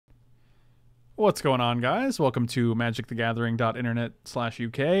What's going on, guys? Welcome to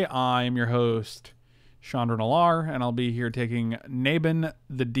magicthegathering.internet/UK. I am your host, Chandra Nalar, and I'll be here taking Nabin,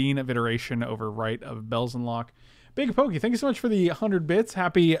 the Dean of Iteration, over Rite of Belzenlock. Big Pokey, thank you so much for the 100 bits.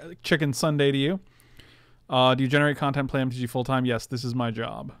 Happy Chicken Sunday to you. Do you generate content, play MTG full-time? Yes, this is my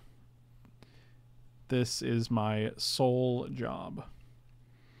job. This is my sole job.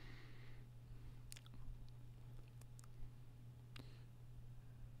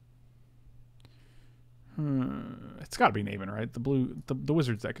 It's got to be Nabin, right? The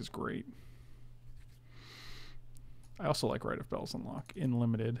Wizards deck is great. I also like Rite of Belzenlock in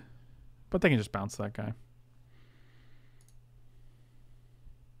limited, but they can just bounce that guy.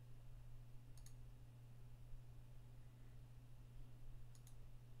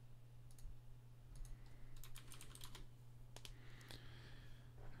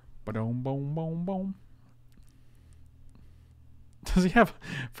 Ba-dum, boom, boom, boom. Does he have...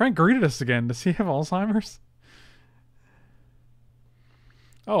 Frank greeted us again. Does he have Alzheimer's?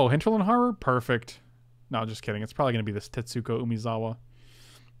 Oh, Hinterland Harbor? Perfect. No, just kidding. It's probably going to be this Tetsuko Umizawa.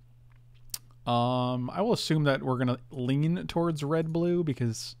 I will assume that we're going to lean towards red-blue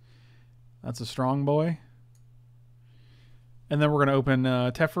because that's a strong boy. And then we're going to open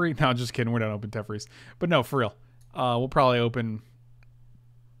Teferi. No, just kidding. We're not open Teferis. But no, for real. We'll probably open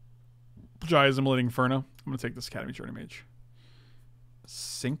Jaya's Immolating Inferno. I'm going to take this Academy Journey Mage.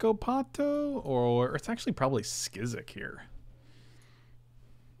 Syncopato? Or it's actually probably Skizik here.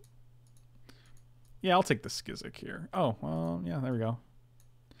 Yeah, I'll take the Skizik here. Oh, well, yeah, there we go.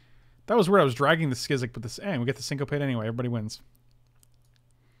 That was weird. I was dragging the Skizik, but this, we get the Syncopate anyway. Everybody wins.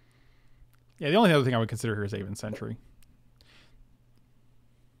 Yeah, the only other thing I would consider here is Aven Sentry.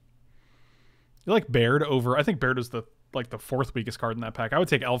 You like Baird over... I think Baird is the fourth weakest card in that pack. I would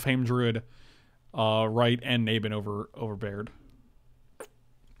take Elfheim Druid, Wright, and Nabin over Baird.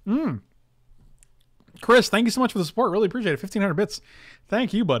 Chris, thank you so much for the support. Really appreciate it. 1,500 bits.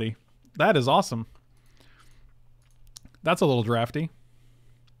 Thank you, buddy. That is awesome. That's a little drafty.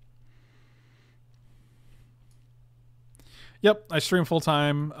 Yep, I stream full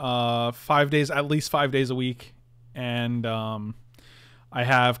time, 5 days, at least 5 days a week, and I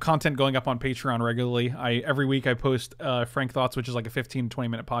have content going up on Patreon regularly. Every week I post Frank Thoughts, which is like a 15-20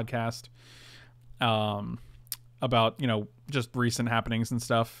 minute podcast about, you know, just recent happenings and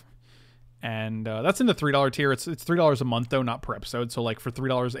stuff. And that's in the $3 tier. It's $3 a month though, not per episode. So like for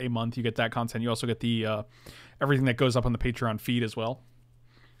 $3 a month, you get that content. You also get the everything that goes up on the Patreon feed as well.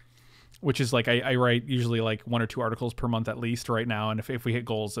 Which is like I write usually like 1 or 2 articles per month at least right now, and if we hit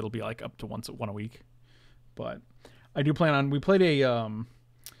goals, it'll be like up to one a week. But I do plan on. We played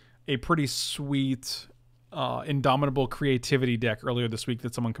a pretty sweet Indomitable Creativity deck earlier this week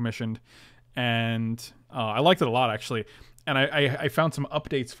that someone commissioned, and I liked it a lot actually. And I found some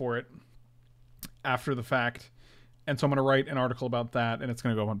updates for it after the fact, and so I'm going to write an article about that, and it's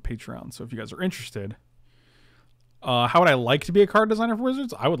going to go on Patreon. So if you guys are interested, how would I like to be a card designer for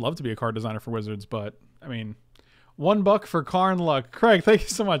Wizards? I would love to be a card designer for Wizards, but I mean, $1 for Karn luck. Craig, thank you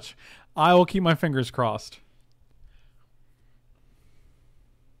so much. I will keep my fingers crossed.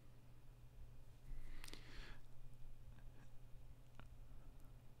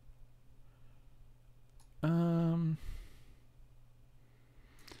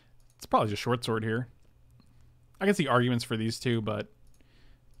 It's probably just short sword here. I can see arguments for these two, but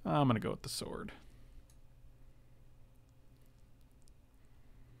I'm going to go with the sword.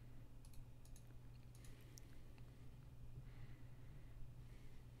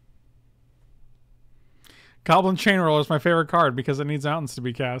 Goblin Chain Roller is my favorite card because it needs mountains to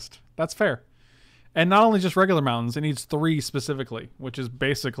be cast. That's fair. And not only just regular mountains, it needs 3 specifically, which is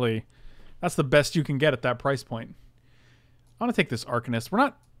basically... That's the best you can get at that price point. I want to take this Arcanist. We're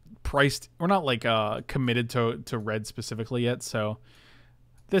not priced... We're not, like, committed to red specifically yet, so...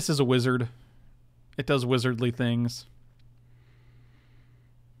 This is a wizard. It does wizardly things.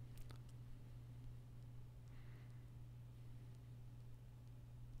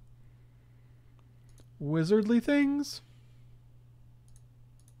 Wizardly things?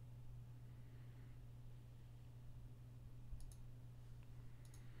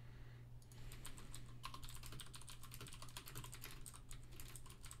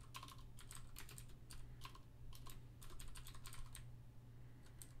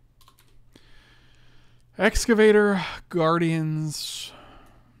 Excavator, Guardians.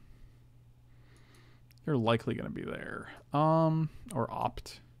 You're likely going to be there. Or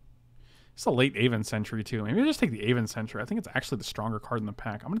Opt. It's a late Aven Sentry, too. Maybe I'll just take the Aven Sentry. I think it's actually the stronger card in the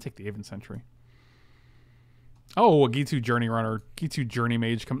pack. I'm going to take the Aven Sentry. Oh, a Gitu Journey Runner. Gitu Journey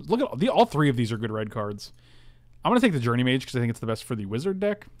Mage comes. Look at all 3 of these are good red cards. I'm going to take the Journey Mage because I think it's the best for the Wizard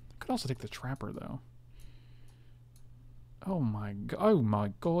deck. Could could also take the Trapper, though. Oh my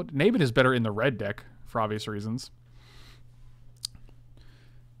god. Naven is better in the red deck, for obvious reasons.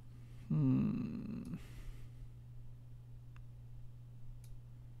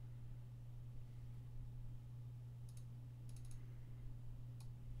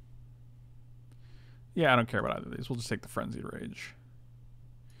 Yeah, I don't care about either of these. We'll just take the Frenzied Rage.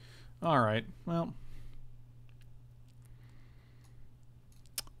 Alright, well.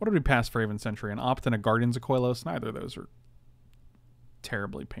 What did we pass for Raven Sentry? An Opt and a Guardians of Koilos? Neither of those are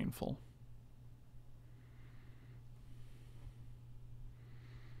terribly painful.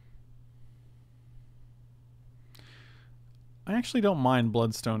 I actually don't mind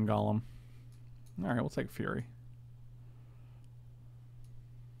Bloodstone Golem. Alright, we'll take Fury.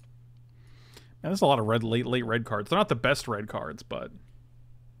 Man, there's a lot of late red cards. They're not the best red cards, but...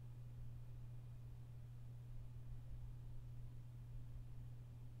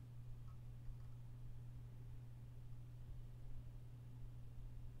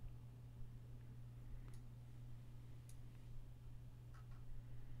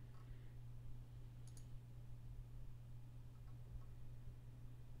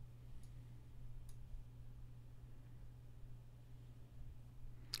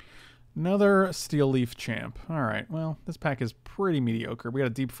 Another Steel Leaf Champ. Alright, well, this pack is pretty mediocre. We got a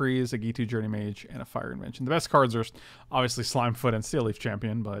Deep Freeze, a Gitu Journey Mage, and a Fire Invention. The best cards are obviously Slimefoot and Steel Leaf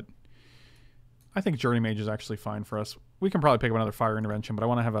Champion, but I think Journey Mage is actually fine for us. We can probably pick up another Fire Intervention, but I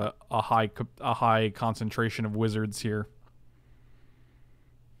want to have a high concentration of wizards here.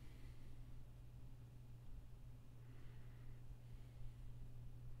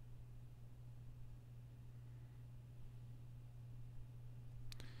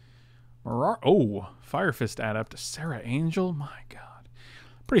 Oh, Fire Fist Adept, Sarah Angel. My God,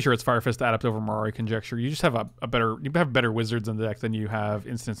 pretty sure it's Fire Fist Adept over Mirari Conjecture. You just have better wizards in the deck than you have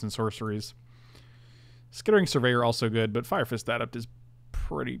instants and sorceries. Skittering Surveyor also good, but Fire Fist Adept is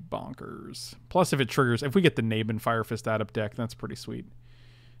pretty bonkers. Plus, if it triggers, if we get the Naben Fire Fist Adept deck, that's pretty sweet.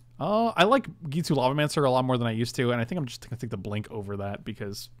 I like Gitu Lavamancer a lot more than I used to, and I think I'm just gonna take the Blink over that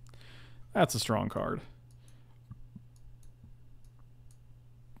because that's a strong card.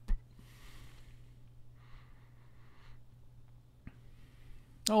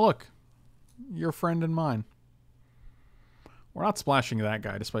 Oh, look. Your friend and mine. We're not splashing that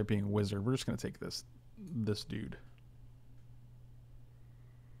guy despite being a wizard. We're just going to take this dude.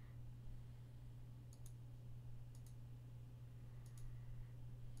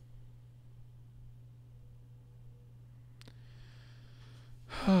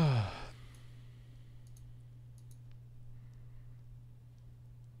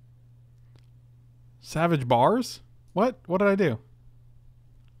 Savage Bars? What? What did I do?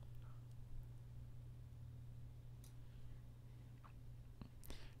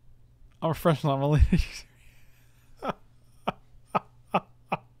 I'm a professional. I'm a lady.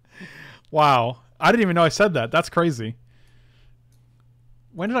 Wow. I didn't even know I said that. That's crazy.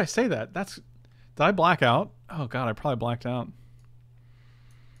 When did I say that? Did I black out? Oh God, I probably blacked out.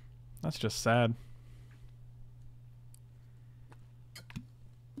 That's just sad.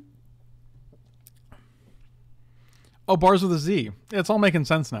 Oh, Bars with a Z. It's all making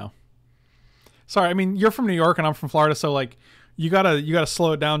sense now. Sorry, I mean, you're from New York and I'm from Florida, so like you gotta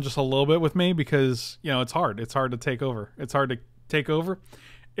slow it down just a little bit with me because, you know, it's hard. It's hard to take over. It's hard to take over.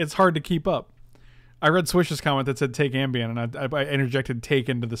 It's hard to keep up. I read Swish's comment that said take Ambien, and I interjected take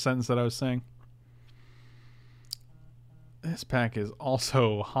into the sentence that I was saying. This pack is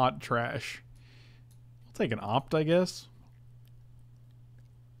also hot trash. I'll take an Opt, I guess.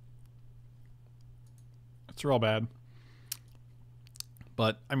 It's real bad.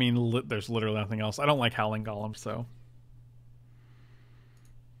 But, I mean, there's literally nothing else. I don't like Howling Golem, so...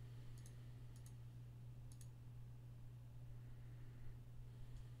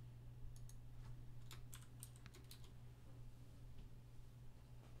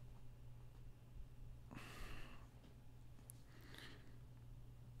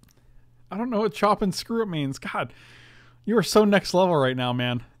 I don't know what chop and screw it means. God, you are so next level right now,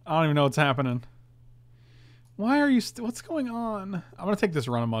 man. I don't even know what's happening. Why are you? What's going on? I'm gonna take this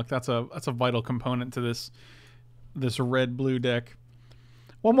run amok. That's a vital component to this red blue deck.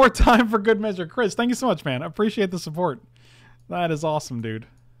 One more time for good measure, Chris. Thank you so much, man. I appreciate the support. That is awesome, dude.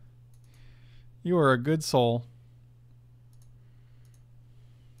 You are a good soul.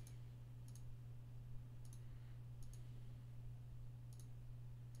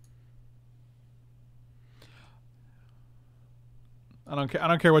 I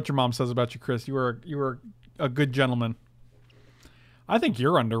don't care what your mom says about you, Chris. You were a good gentleman. I think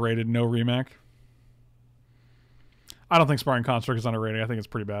you're underrated, no Remac. I don't think Sparring Construct is underrated. I think it's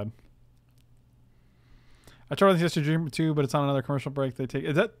pretty bad. I tried on the yesterday Dream too, but it's on another commercial break. They take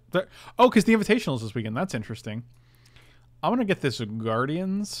is that oh, because the Invitational is this weekend. That's interesting. I'm gonna get this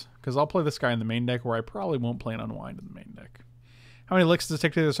Guardians because I'll play this guy in the main deck where I probably won't play an Unwind in the main deck. How many licks does it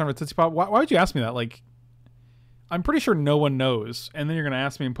take to the tournament Tootsie Pop? Why would you ask me that? Like, I'm pretty sure no one knows, and then you're gonna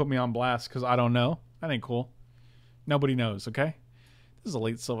ask me and put me on blast because I don't know. That ain't cool. Nobody knows. Okay, this is a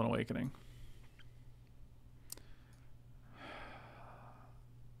late Sylvan Awakening.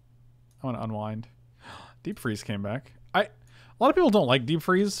 I want to Unwind. Deep Freeze came back. A lot of people don't like Deep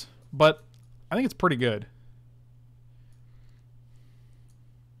Freeze, but I think it's pretty good.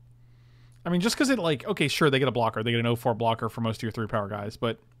 I mean, just because it like, okay, sure, they get a blocker. They get an 0-4 blocker for most of your 3-power guys,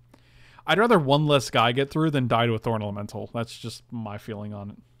 but I'd rather one less guy get through than die to a Thorn Elemental. That's just my feeling on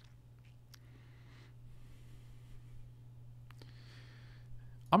it.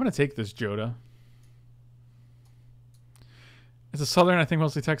 I'm going to take this Joda. It's a Southern, I think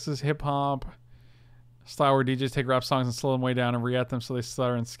mostly Texas, hip-hop style where DJs take rap songs and slow them way down and re-at them so they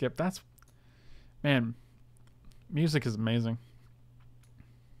stutter and skip. That's... Man, music is amazing.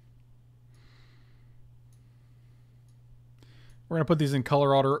 We're going to put these in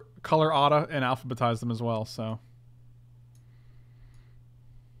color order and alphabetize them as well, so...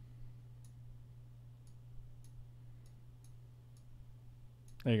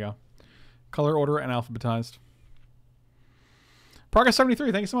 There you go. Color order and alphabetized. Progress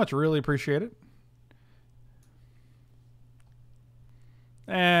 73, thank you so much. Really appreciate it.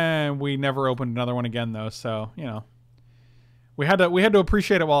 And we never opened another one again though, so, you know. We had to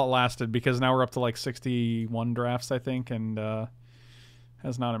appreciate it while it lasted because now we're up to like 61 drafts, I think, and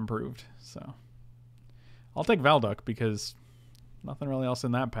has not improved. So I'll take Valduck because nothing really else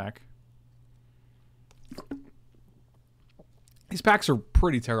in that pack. These packs are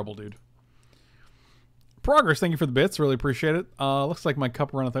pretty terrible, dude. Progress, thank you for the bits. Really appreciate it. Looks like my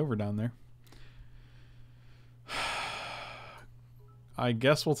cup runneth over down there. I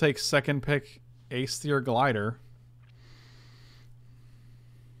guess we'll take second pick Aesir Glider.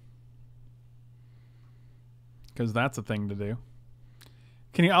 Because that's a thing to do.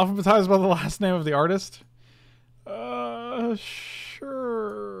 Can you alphabetize by the last name of the artist? Sure.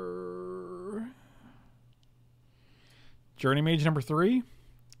 Journey Mage number 3?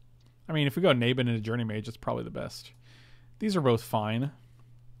 I mean, if we go Nabin into Journey Mage, it's probably the best. These are both fine.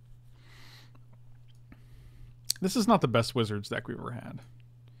 This is not the best Wizards deck we've ever had.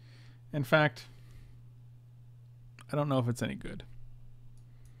 In fact, I don't know if it's any good.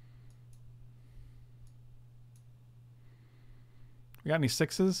 We got any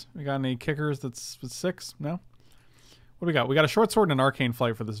 6s? We got any kickers that's 6? No? What do we got? We got a Short Sword and an Arcane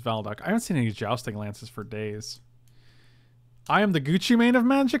Flight for this Valduck. I haven't seen any Jousting Lances for days. I am the Gucci main of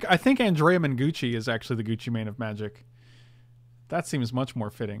Magic? I think Andrea Mengucci is actually the Gucci main of Magic. That seems much more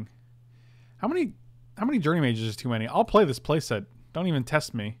fitting. How many Journey Mages is too many? I'll play this playset. Don't even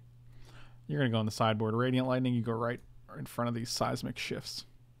test me. You're going to go on the sideboard. Radiant Lightning, you go right in front of these seismic shifts.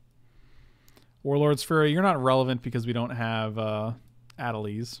 Warlord's Fury, you're not relevant because we don't have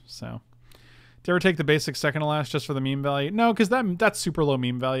Adelies, so. Do you ever take the basic second to last just for the meme value? No, because that's super low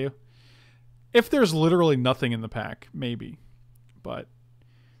meme value. If there's literally nothing in the pack, maybe. But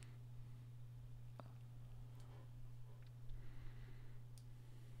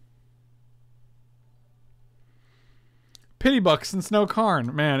Pity Buck since no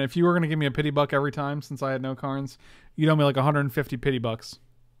Karn. Man, if you were going to give me a Pity Buck every time since I had no Karns, you'd owe me like 150 Pity Bucks.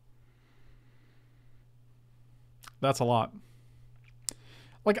 That's a lot.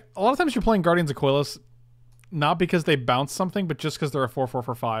 Like, a lot of times you're playing Guardians of Koilos not because they bounce something, but just because they're a 4/4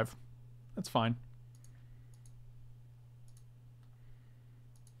 for 5. That's fine.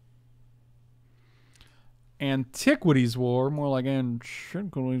 Antiquities War, more like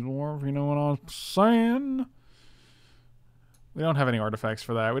Antiquities War, if you know what I'm saying. We don't have any artifacts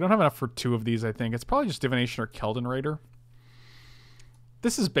for that. We don't have enough for 2 of these, I think. It's probably just Divination or Keldon Raider.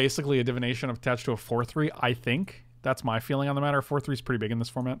 This is basically a Divination attached to a 4/3, I think. That's my feeling on the matter. 4/3 is pretty big in this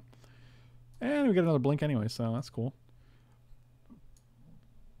format. And we get another Blink anyway, so that's cool.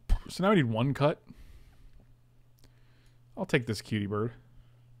 So now we need 1 cut. I'll take this Cutie Bird.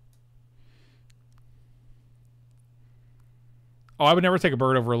 Oh, I would never take a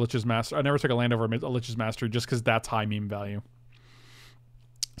bird over a Lich's Master. I never took a land over a Lich's Mastery just because that's high meme value.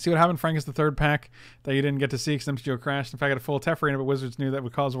 See what happened, Frank, is the 3rd pack that you didn't get to see because MTGO crashed. In fact, I had a full Teferi in it, but Wizards knew that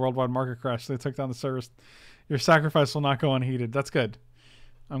would cause a worldwide market crash, so they took down the service. Your sacrifice will not go unheeded. That's good.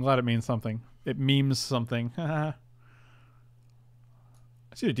 I'm glad it means something. It memes something. I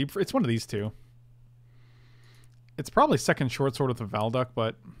see a deep... It's one of these 2. It's probably second Short Sword with a Valduck,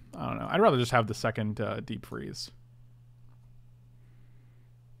 but I don't know. I'd rather just have the second Deep Freeze.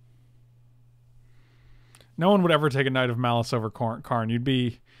 No one would ever take a Knight of Malice over Karn. You'd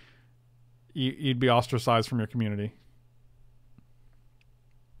be ostracized from your community.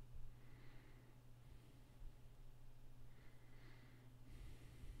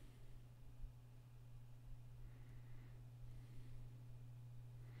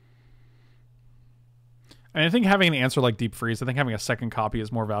 And I think having an answer like Deep Freeze, I think having a second copy is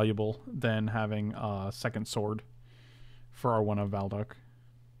more valuable than having a second sword for our one of Valduk.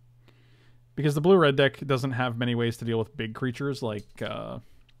 Because the blue-red deck doesn't have many ways to deal with big creatures, like,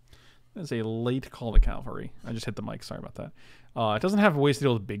 there's a late call to cavalry. I just hit the mic, sorry about that. It doesn't have ways to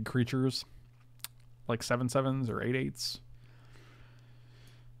deal with big creatures, like 7/7s or 8/8s.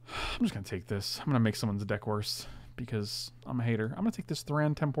 I'm just going to take this. I'm going to make someone's deck worse, because I'm a hater. I'm going to take this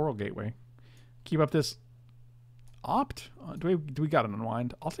Thran Temporal Gateway. Keep up this Opt? Do we got an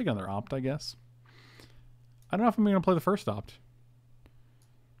Unwind? I'll take another Opt, I guess. I don't know if I'm going to play the first Opt.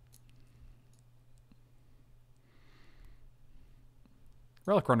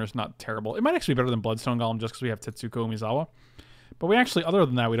 Relic Runner's not terrible. It might actually be better than Bloodstone Golem just because we have Tetsuko Umezawa. But we actually, other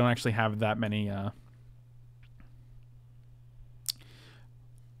than that, we don't actually have that many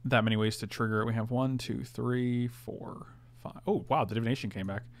ways to trigger it. We have 1, 2, 3, 4, 5. Oh, wow, the Divination came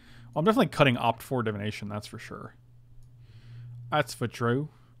back. Well, I'm definitely cutting Opt for Divination, that's for sure. That's for true.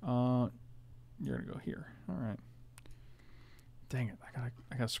 You're going to go here. All right. Dang it. I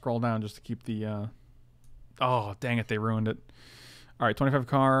gotta scroll down just to keep the... Oh, dang it, they ruined it. All right, 25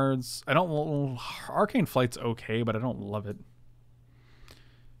 cards. I don't... Arcane Flight's okay, but I don't love it.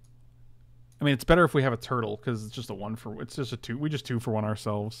 I mean, it's better if we have a turtle, because it's just a 1 for... It's just a 2. We just 2 for 1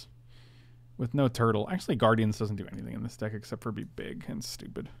 ourselves. With no turtle. Actually, Guardians doesn't do anything in this deck except for be big and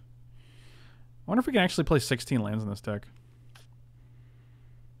stupid. I wonder if we can actually play 16 lands in this deck.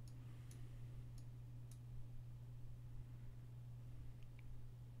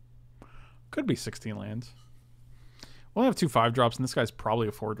 Could be 16 lands. We only have 2 5-drops, and this guy's probably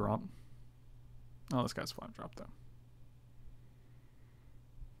a 4-drop. Oh, this guy's 5-drop, though.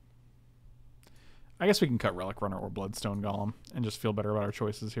 I guess we can cut Relic Runner or Bloodstone Golem and just feel better about our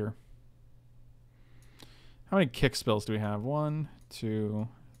choices here. How many kick spells do we have? 1, 2,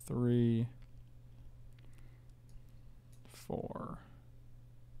 3, 4.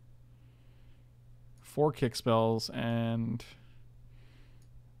 4 kick spells, and...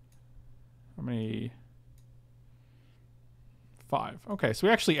 How many... 5. Okay, so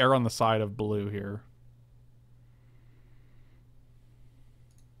we actually err on the side of blue here.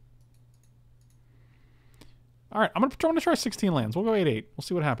 All right, I'm gonna try 16 lands. We'll go 8/8. We'll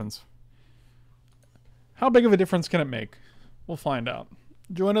see what happens. How big of a difference can it make? We'll find out.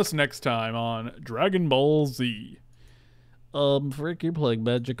 Join us next time on Dragon Ball Z. Frick, you're playing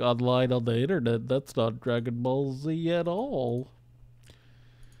Magic Online on the internet. That's not Dragon Ball Z at all.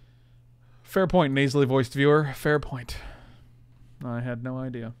 Fair point, nasally voiced viewer. Fair point. I had no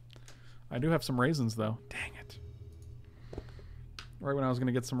idea. I do have some raisins, though. Dang it. Right when I was going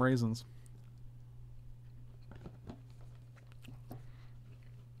to get some raisins.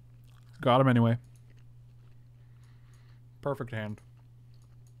 Got them anyway. Perfect hand.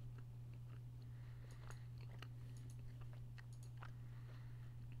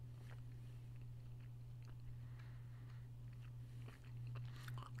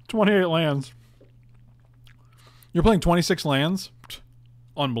 $28 lands. You're playing 26 lands?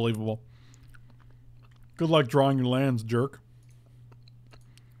 Unbelievable. Good luck drawing your lands, jerk.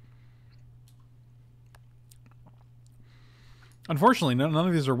 Unfortunately, none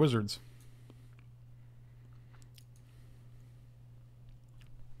of these are wizards.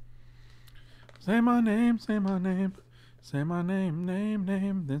 Say my name, say my name, say my name,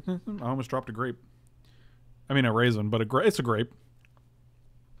 name. I almost dropped a grape. I mean a raisin, but it's a grape.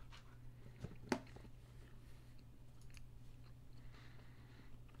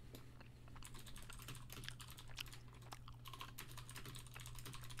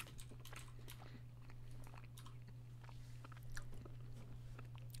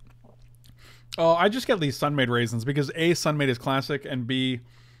 Oh, I just get these Sunmade raisins because A, Sunmade is classic, and B,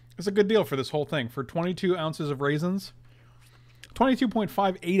 it's a good deal for this whole thing. For 22 ounces of raisins,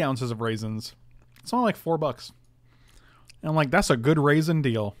 22.58 ounces of raisins, it's only like $4. And I'm like, that's a good raisin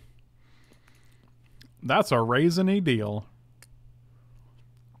deal. That's a raisiny deal.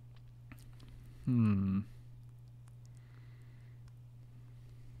 I'm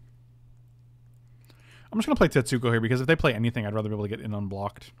just going to play Tetsuko here because if they play anything, I'd rather be able to get in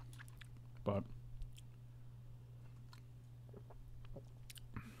unblocked. But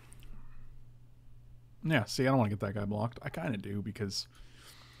yeah, see, I don't want to get that guy blocked. I kind of do because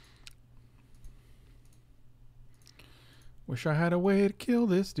wish I had a way to kill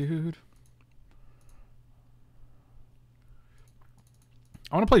this dude.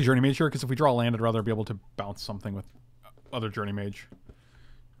 I want to play Journey Mage here because if we draw land, I'd rather be able to bounce something with other Journey Mage.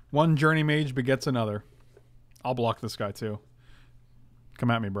 One Journey Mage begets another. I'll block this guy too.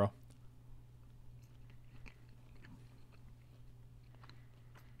 Come at me, bro.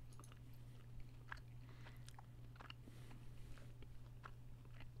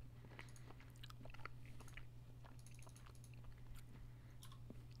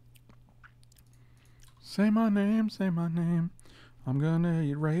 Say my name, say my name. I'm gonna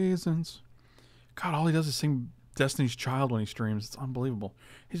eat raisins. God, all he does is sing Destiny's Child when he streams. It's unbelievable.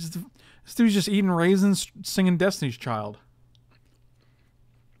 This dude's just eating raisins, singing Destiny's Child.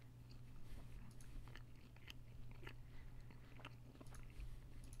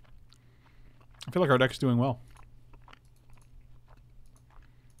 I feel like our deck's doing well.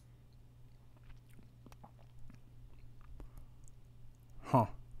 Huh.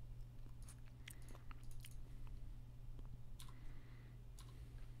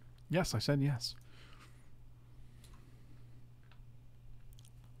 Yes, I said yes.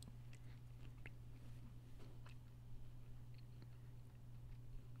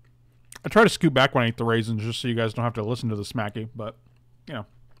 I try to scoot back when I eat the raisins just so you guys don't have to listen to the smacky, but, you know.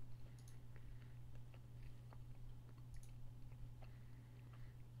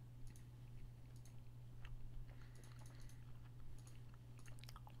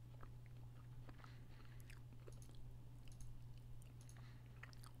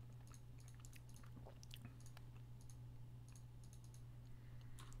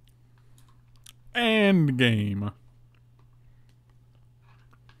 End game.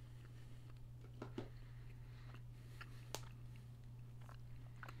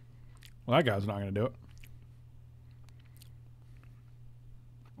 Well, that guy's not going to do it.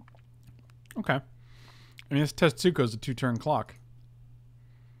 Okay. I mean, this Tetsuko's a 2-turn clock.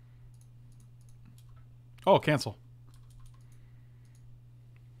 Oh, cancel.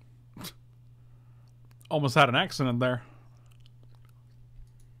 Almost had an accident there.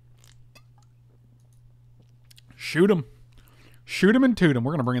 Shoot him. Shoot him and toot him.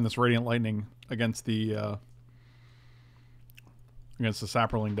 We're going to bring in this Radiant Lightning against the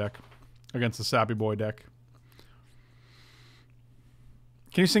Sapperling deck. Against the Sappy Boy deck.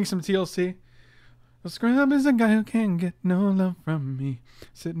 Can you sing some TLC? The scrub is a guy who can't get no love from me.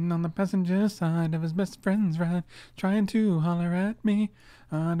 Sitting on the passenger side of his best friend's ride, trying to holler at me.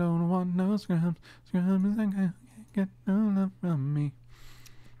 I don't want no scrub. Scrub is a guy who can't get no love from me.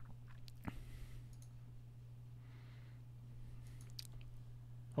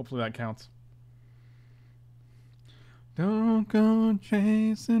 Hopefully that counts. Don't go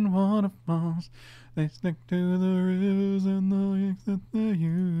chasing waterfalls. They stick to the rivers and the lakes that they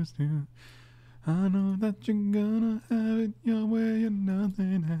used to. I know that you're gonna have it your way and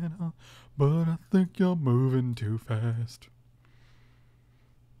nothing at all, but I think you're moving too fast.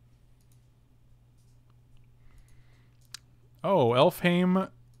 Oh, Elfheim.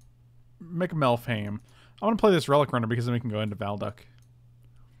 McMelfheim. I want to play this Relic Runner because then we can go into Valduk.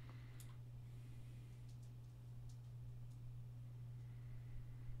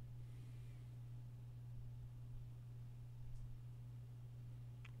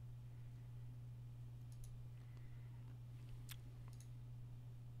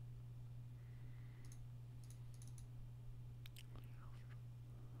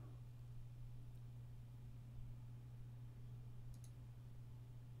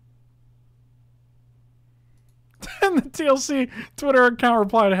 And the TLC Twitter account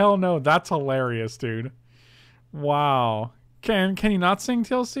replied, "Hell no." That's hilarious, dude. Wow. Can you not sing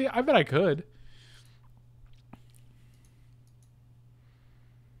TLC? I bet I could.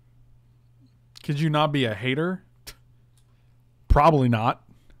 Could you not be a hater? Probably not.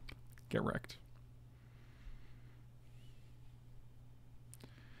 Get wrecked.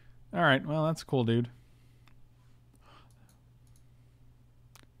 All right. Well, that's cool, dude.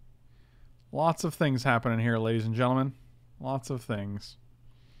 Lots of things happening here, ladies and gentlemen. Lots of things.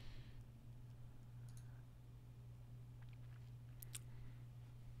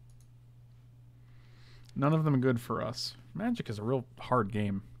 None of them good for us. Magic is a real hard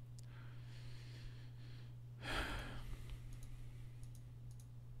game.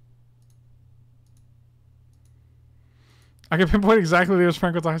 I can pinpoint exactly the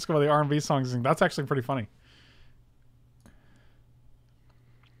Frank went to high school by the R&B songs. That's actually pretty funny.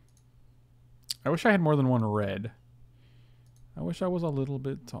 I wish I had more than one red. I wish I was a little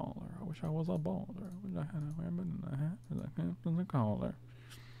bit taller. I wish I was a balder. I wish I had a rabbit in the hat with a cap and a collar.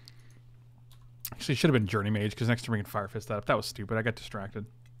 Actually, it should have been Journey Mage because next turn we can Fire Fist that up. That was stupid. I got distracted.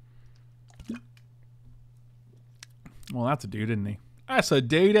 Well, that's a dude, isn't he? That's a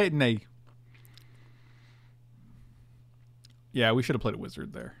dude, isn't he? Yeah, we should have played a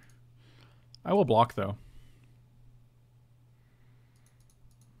wizard there. I will block, though.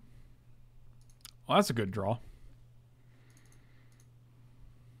 Well, that's a good draw.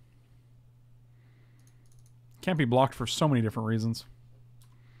 Can't be blocked for so many different reasons.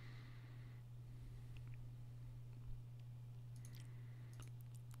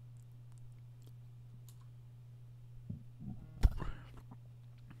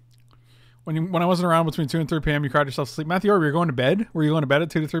 When I wasn't around between 2 and 3 p.m., you cried yourself to sleep. Matthew, were you going to bed? Were you going to bed at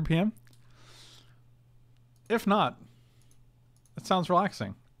 2 to 3 p.m.? If not, it sounds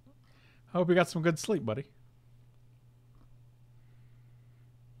relaxing. I hope you got some good sleep, buddy.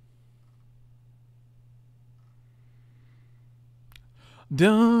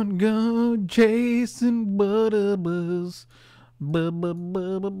 Don't go chasing butterbuzz.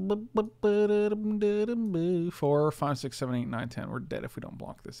 4, 5, 6, 7, 8, 9, 10. We're dead if we don't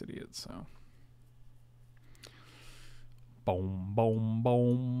block this idiot, so. Boom, boom,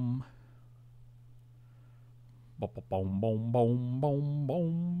 boom. Boom, boom, boom, boom, boom,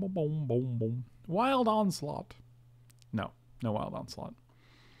 boom, boom, boom, boom. Wild Onslaught. No, no Wild Onslaught.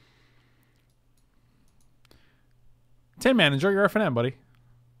 10 man, enjoy your FNM, buddy.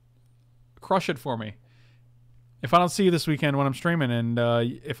 Crush it for me. If I don't see you this weekend when I'm streaming, and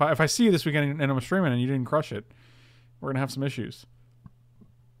if I see you this weekend and I'm streaming and you didn't crush it, we're gonna have some issues.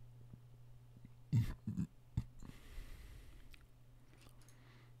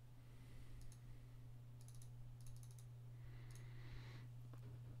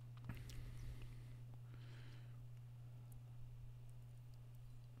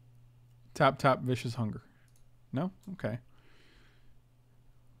 Tap, tap, vicious hunger. No? Okay.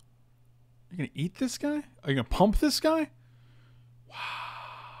 You're going to eat this guy? Are you going to pump this guy? Wow.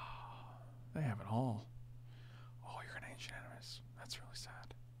 They have it all. Oh, you're an ancient animus. That's really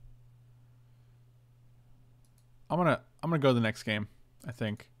sad. I'm gonna go to the next game, I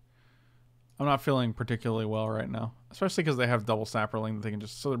think. I'm not feeling particularly well right now. Especially because they have double sapperling that they can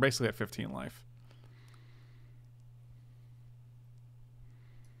just... So they're basically at 15 life.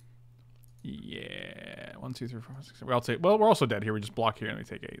 Yeah, 1, 2, 3, 4, 5, 6, 7. I'll take. Well, we're also dead here. We just block here and we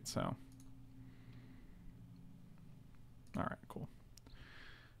take 8. So, all right, cool.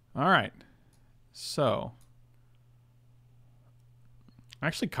 All right, so I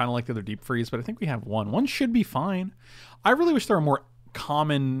actually kind of like the other deep freeze, but I think we have one. One should be fine. I really wish there were more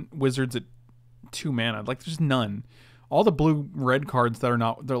common wizards at 2 mana. Like, there's none. All the blue red cards that are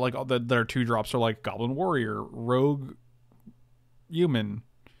not, they're like that are 2 drops are like Goblin Warrior, Rogue, Human.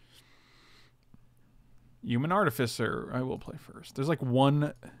 Human Artificer. I will play first. There's like one.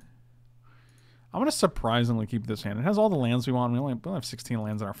 I'm going to surprisingly keep this hand. It has all the lands we want. We only have 16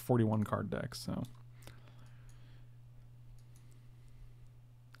 lands in our 41 card deck. So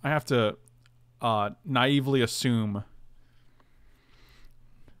I have to naively assume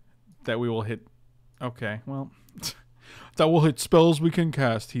that we will hit. Okay, well, that will hit spells we can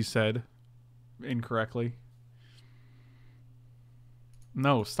cast, he said incorrectly.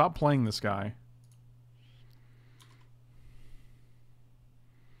 No, stop playing this guy.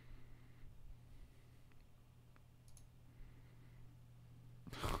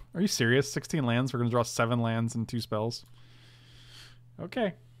 Are you serious? 16 lands? We're going to draw 7 lands and 2 spells?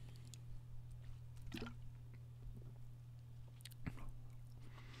 Okay.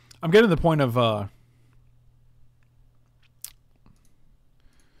 I'm getting to the point of... I'm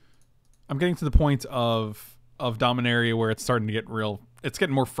getting to the point of Dominaria where it's starting to get real... It's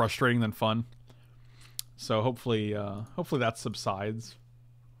getting more frustrating than fun. So hopefully that subsides.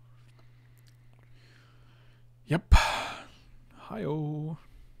 Yep. Hi-oh.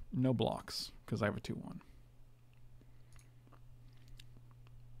 No blocks, because I have a 2-1.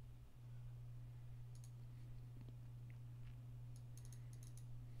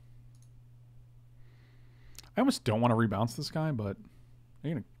 I almost don't want to rebounce this guy, but I'm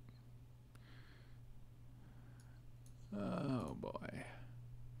gonna... Oh, boy.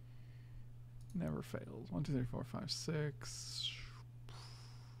 Never fails. 1, 2, 3, 4, 5, 6...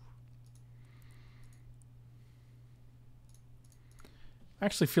 I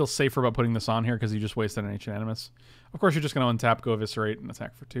actually feel safer about putting this on here because you just wasted an Ancient Animus. Of course, you're just going to untap, go Eviscerate, and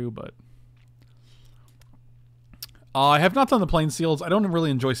attack for 2, but... I have not done the plain seals. I don't really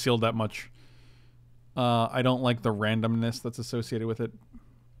enjoy sealed that much. I don't like the randomness that's associated with it.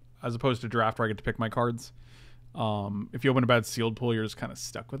 As opposed to draft where I get to pick my cards. If you open a bad sealed pool, you're just kind of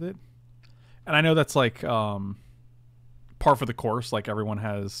stuck with it. And I know that's like par for the course. Like everyone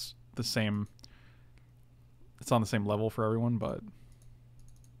has the same... It's on the same level for everyone, but...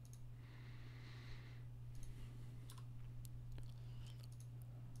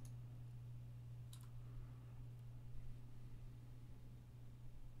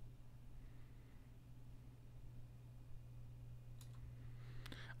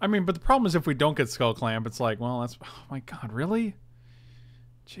 I mean, but the problem is if we don't get Skull Clamp, it's like, well, that's... Oh my god, really?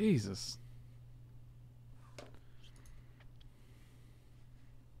 Jesus.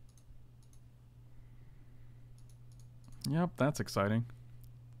 Yep, that's exciting.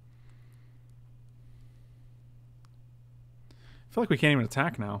 I feel like we can't even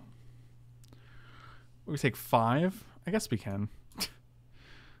attack now. We take 5? I guess we can.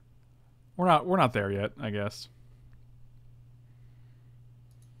 We're not there yet, I guess.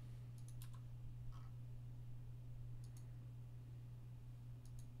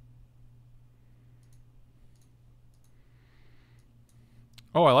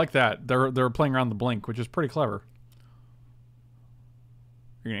 Oh, I like that. They're playing around the blink, which is pretty clever.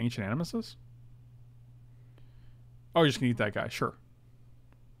 You're gonna Ancient Animus this? Oh, you're just gonna eat that guy. Sure.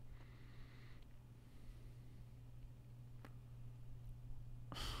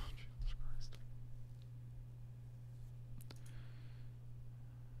 Jesus Christ.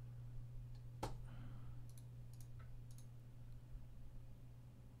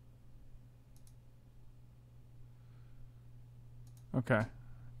 Okay.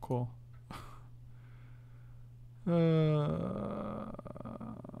 Cool.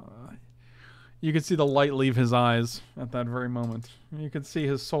 You could see the light leave his eyes at that very moment. You could see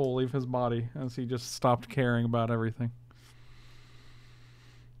his soul leave his body as he just stopped caring about everything.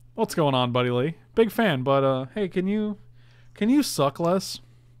 What's going on, Buddy Lee? Big fan, but hey, can you suck less?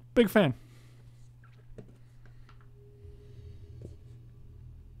 Big fan.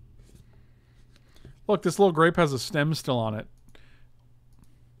 Look, this little grape has a stem still on it.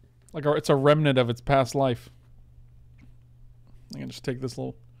 Like it's a remnant of its past life. I can just take this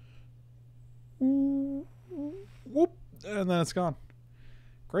little whoop, and then it's gone.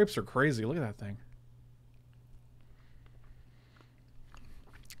 Grapes are crazy. Look at that thing.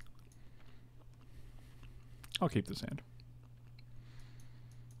 I'll keep this hand.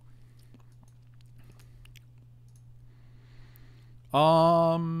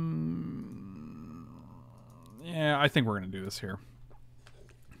 Yeah, I think we're gonna do this here.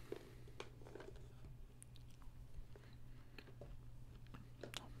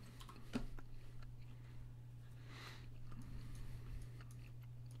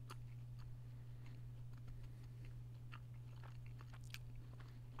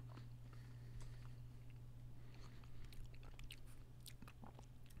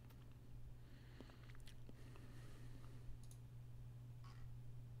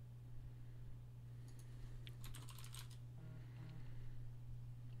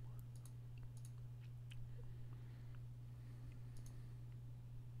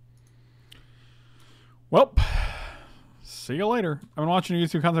 Well, see you later. I've been watching your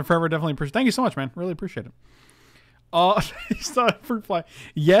YouTube content forever. Definitely appreciate it. Thank you so much, man. Really appreciate it. It's not a fruit fly.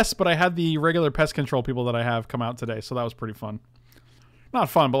 Yes, but I had the regular pest control people that I have come out today, so that was pretty fun. Not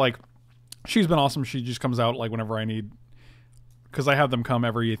fun, but like, she's been awesome. She just comes out like whenever I need, because I have them come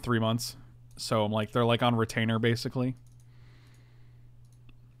every 3 months. So I'm like, they're like on retainer basically.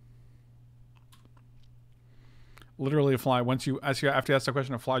 Literally a fly. Once you after you ask that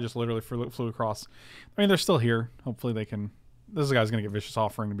question, a fly just literally flew across. I mean, they're still here. Hopefully they can. This guy's gonna get Vicious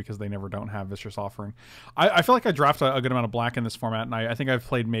Offering because they never don't have Vicious Offering. I feel like I draft a good amount of black in this format, and I think I've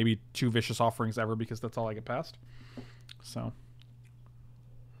played maybe 2 Vicious Offerings ever because that's all I get past. So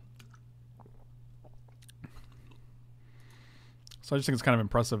I just think it's kind of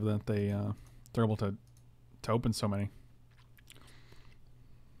impressive that they're able to open so many.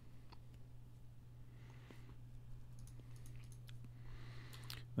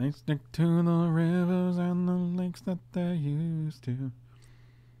 They stick to the rivers and the lakes that they used to.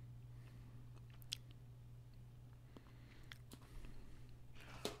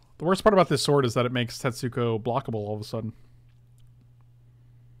 The worst part about this sword is that it makes Tetsuko blockable all of a sudden.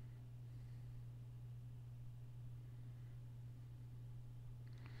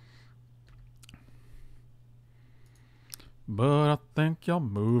 But I think you're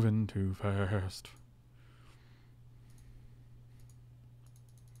moving too fast.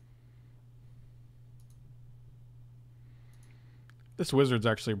 This wizard's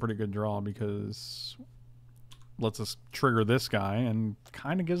actually a pretty good draw because lets us trigger this guy and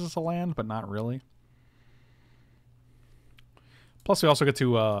kind of gives us a land, but not really. Plus, we also get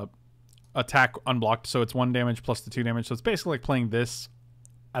to attack unblocked, so it's 1 damage plus the 2 damage. So it's basically like playing this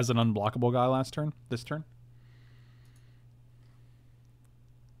as an unblockable guy last turn, this turn.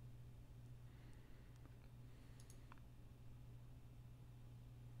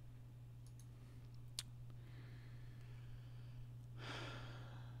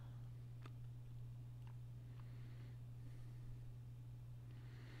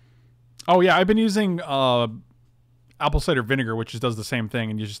 Oh yeah, I've been using apple cider vinegar, which just does the same thing,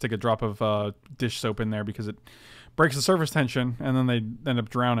 and you just stick a drop of dish soap in there because it breaks the surface tension, and then they end up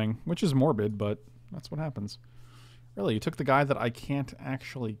drowning, which is morbid, but that's what happens. Really, you took the guy that I can't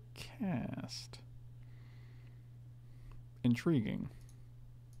actually cast. Intriguing.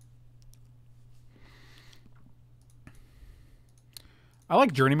 I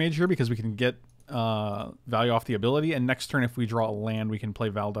like Journey Mage here because we can get value off the ability, and next turn if we draw a land, we can play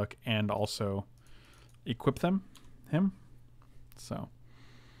Valduk and also equip him. So.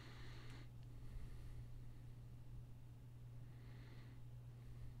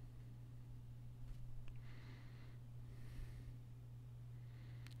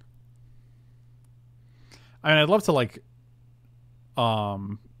 I mean, I'd love to like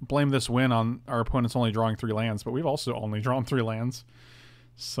blame this win on our opponents only drawing 3 lands, but we've also only drawn 3 lands.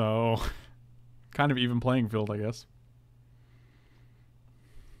 So kind of even playing field, I guess.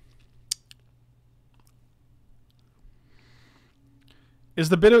 Is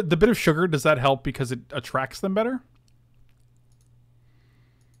the bit of sugar, does that help because it attracts them better?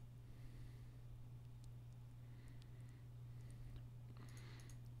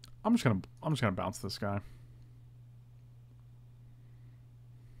 I'm just gonna bounce this guy.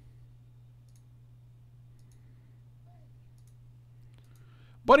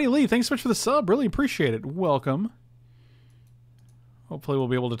 Buddy Lee, thanks so much for the sub. Really appreciate it. Welcome. Hopefully we'll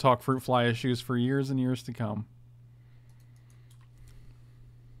be able to talk fruit fly issues for years and years to come.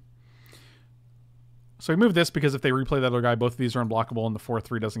 So we move this because if they replay that other guy, both of these are unblockable, and the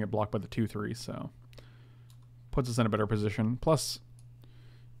 4/3 doesn't get blocked by the 2/3, so puts us in a better position. Plus,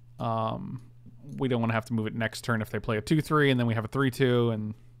 we don't want to have to move it next turn if they play a 2/3, and then we have a 3/2,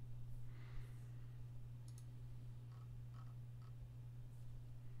 and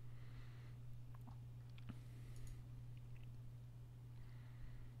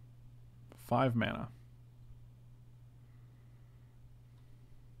five mana.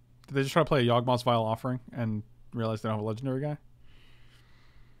 Did they just try to play a Yawgmoth's Vile Offering and realize they don't have a legendary guy?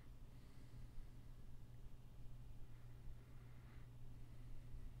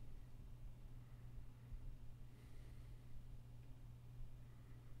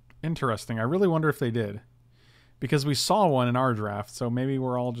 Interesting. I really wonder if they did. Because we saw one in our draft, so maybe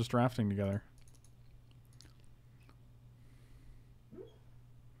we're all just drafting together.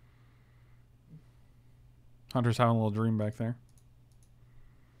 Hunter's having a little dream back there.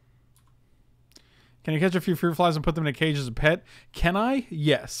 Can you catch a few fruit flies and put them in a cage as a pet? Can I?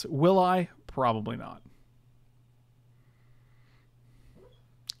 Yes. Will I? Probably not.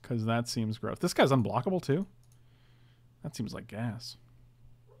 Because that seems gross. This guy's unblockable too? That seems like gas.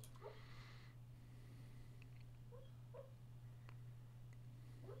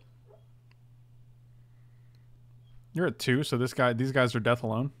 You're at 2, so these guys are death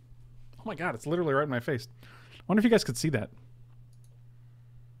alone. Oh my god, it's literally right in my face. I wonder if you guys could see that.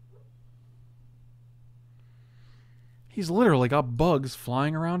 He's literally got bugs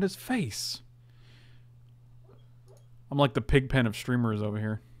flying around his face. I'm like the pig pen of streamers over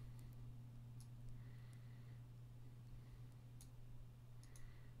here.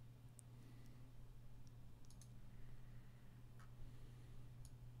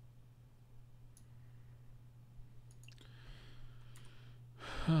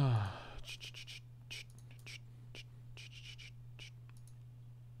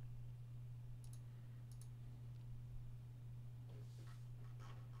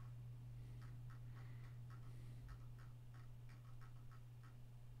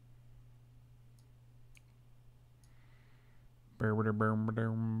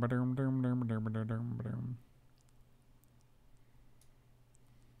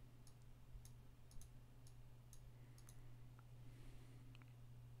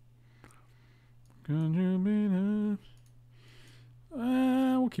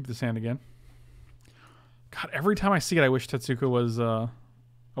 We'll keep this hand again. God, every time I see it, I wish Tetsuka was a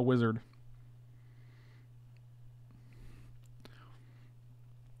wizard.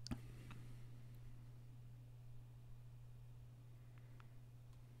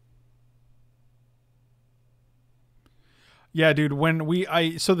 Yeah, dude, when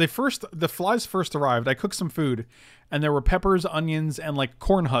the flies first arrived, I cooked some food and there were peppers, onions, and like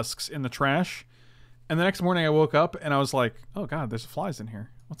corn husks in the trash. And the next morning I woke up and I was like, oh god, there's flies in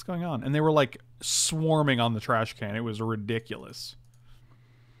here. What's going on? And they were like swarming on the trash can. It was ridiculous.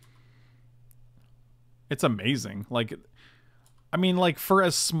 It's amazing. Like, I mean, like, for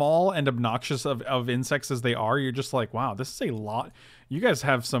as small and obnoxious of insects as they are, you're just like, wow, this is a lot. You guys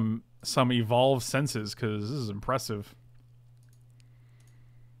have some evolved senses, because this is impressive.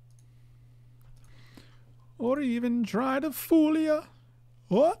 Or even try to fool ya.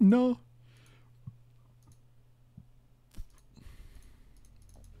 What? No.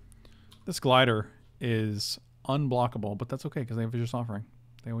 This glider is unblockable, but that's okay because they have Vicious Offering.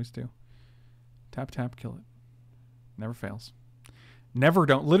 They always do. Tap, tap, kill it. Never fails. Never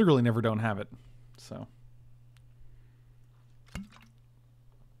don't, literally never don't have it. So.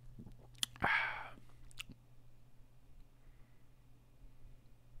 Do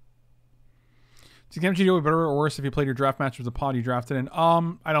you think you do it better or worse if you played your draft match with the pod you drafted in?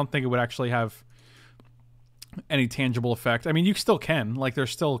 I don't think it would actually have any tangible effect. I mean, you still can. Like,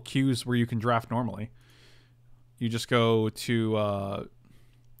 there's still queues where you can draft normally. You just go to...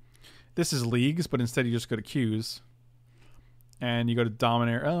 this is leagues, but instead you just go to queues. And you go to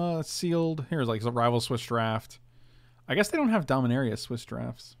Dominaria. Sealed. Here's like a rival Swiss draft. I guess they don't have Dominaria Swiss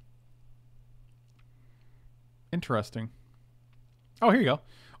drafts. Interesting. Oh, here you go.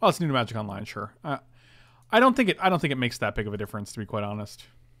 Oh, it's new to Magic Online, sure. I don't think it makes that big of a difference, to be quite honest.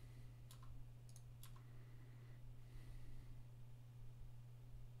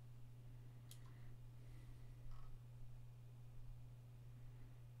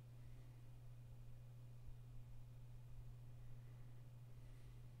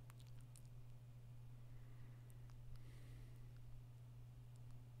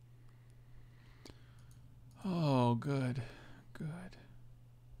 Oh, good. Good.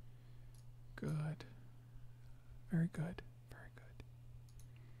 Good. Very good. Very good.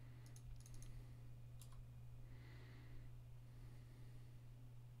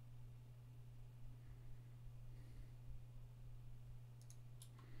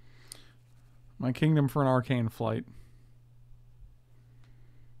 My kingdom for an arcane flight.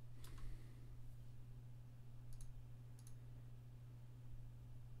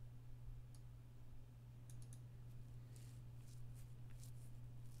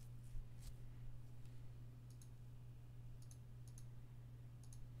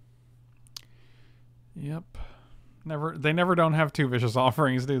 Yep. They never don't have two Vicious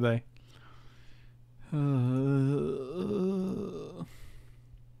Offerings, do they?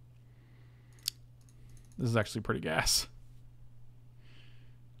 This is actually pretty gas.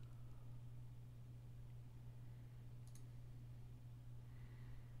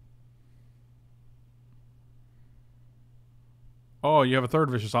 Oh, you have a third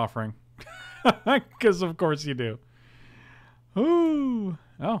Vicious Offering. Because of course you do. Ooh.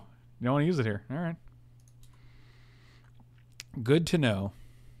 Oh, you don't want to use it here. All right. Good to know.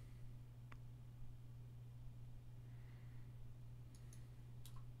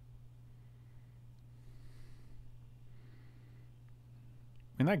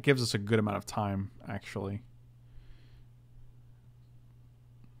 I mean, that gives us a good amount of time, actually.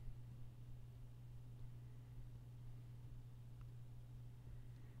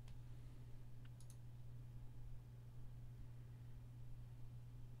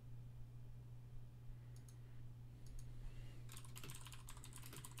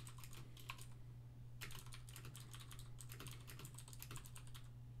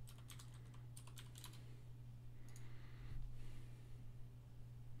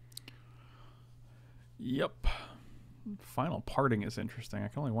 Yep. Final parting is interesting. I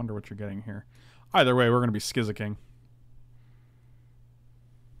can only wonder what you're getting here. Either way, we're going to be Skizziking.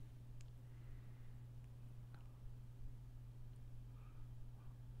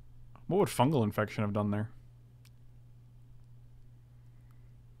 What would Fungal Infection have done there?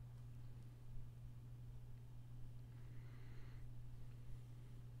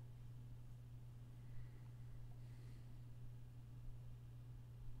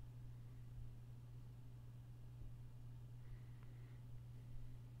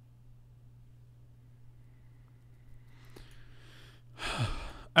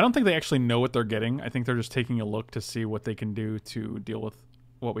 I don't think they actually know what they're getting. I think they're just taking a look to see what they can do to deal with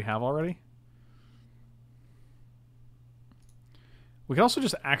what we have already. We can also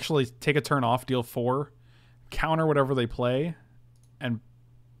just actually take a turn off, deal 4, counter whatever they play, and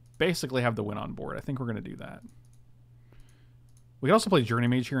basically have the win on board. I think we're going to do that. We can also play Journey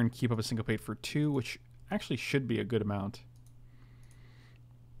Mage here and keep up a Syncopate for 2, which actually should be a good amount.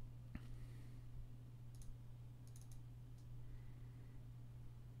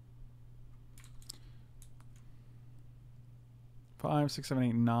 Five, 6, 7,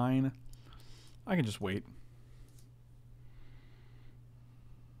 8, 9. I can just wait.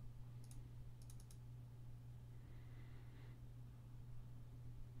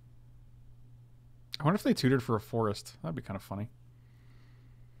 I wonder if they tutored for a forest. That'd be kind of funny.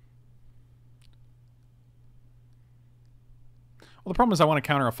 Well, the problem is I want to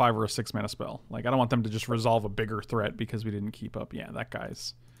counter a 5 or a 6 mana spell. Like, I don't want them to just resolve a bigger threat because we didn't keep up. Yeah, that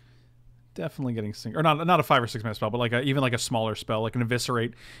guy's definitely getting sync, or not a 5 or 6 mana spell, but like even like a smaller spell, like an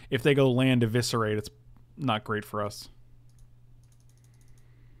Eviscerate. If they go land Eviscerate, it's not great for us.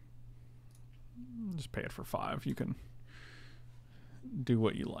 just pay it for 5. You can do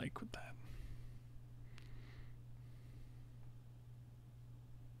what you like with that.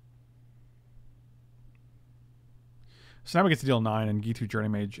 So now we get to deal 9, and G2 Journey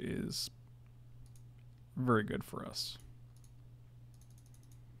Mage is very good for us.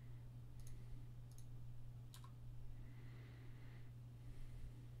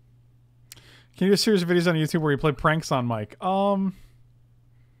 Can you do a series of videos on YouTube where you play pranks on Mike?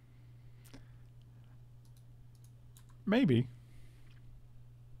 Maybe.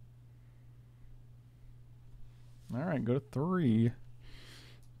 All right, go to 3.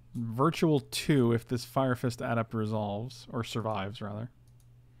 Virtual 2 if this Fire Fist adept resolves, or survives, rather.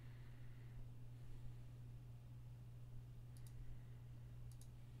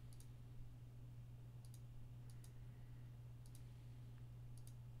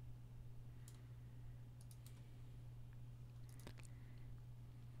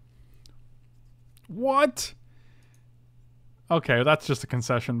 What? Okay, that's just a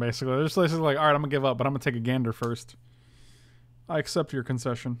concession, basically. They're just basically like, all right, I'm going to give up, but I'm going to take a gander first. I accept your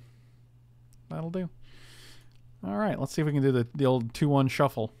concession. That'll do. All right, let's see if we can do the old 2-1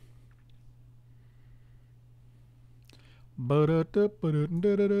 shuffle.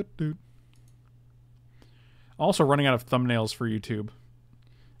 Also running out of thumbnails for YouTube.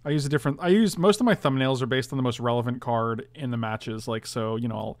 Most of my thumbnails are based on the most relevant card in the matches. Like, so, you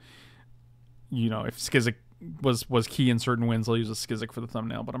know, if Skizik was key in certain wins, I'll use a Skizik for the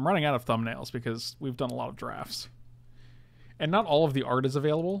thumbnail. But I'm running out of thumbnails because we've done a lot of drafts. And not all of the art is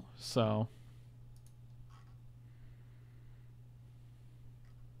available, so...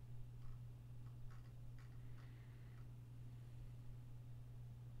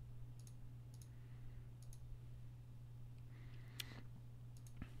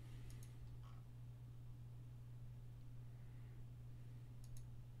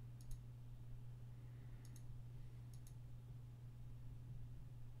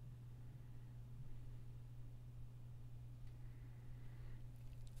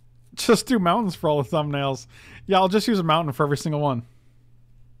 Just do mountains for all the thumbnails. Yeah, I'll just use a mountain for every single one.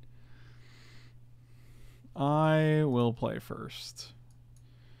 I will play first.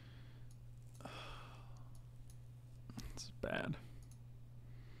 It's bad.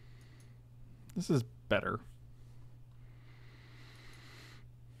 This is better.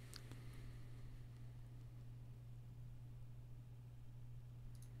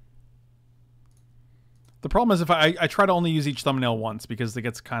 The problem is if I try to only use each thumbnail once because it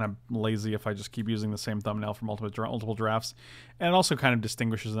gets kind of lazy if I just keep using the same thumbnail for multiple drafts. And it also kind of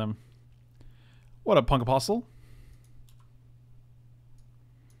distinguishes them. What up, Punk Apostle?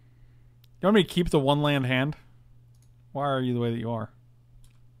 You want me to keep the 1 land hand? Why are you the way that you are?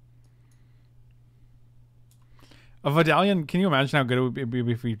 A Vidalian, can you imagine how good it would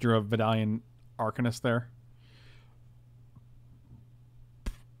be if we drew a Vidalian Arcanist there?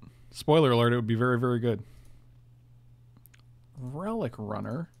 Spoiler alert, it would be very, very good. Relic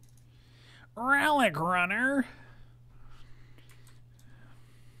Runner. Relic Runner!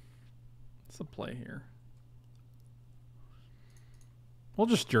 What's the play here? We'll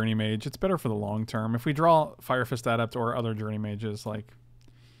just Journey Mage. It's better for the long term. If we draw Fire Fist Adept or other Journey Mages, like,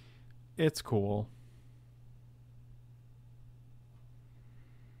 it's cool.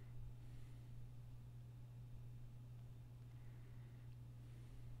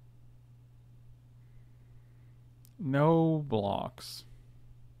 No blocks.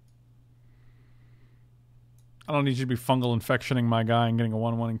 I don't need you to be fungal infectioning my guy and getting a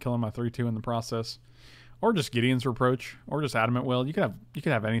 1-1 and killing my 3-2 in the process. Or just Gideon's Reproach. Or just Adamant Will. You could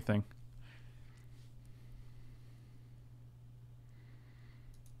have anything.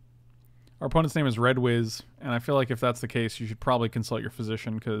 Our opponent's name is Red Wiz, and I feel like if that's the case, you should probably consult your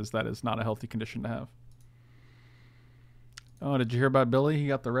physician because that is not a healthy condition to have. Oh, did you hear about Billy? He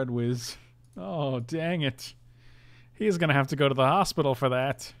got the Red Wiz. Oh, dang it. He's going to have to go to the hospital for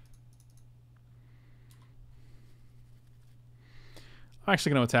that. I'm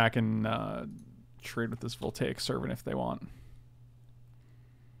actually going to attack and trade with this Voltaic Servant if they want.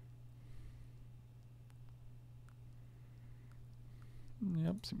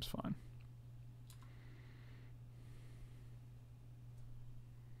 Yep, seems fine.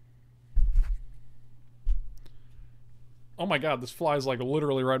 Oh my god, this fly is like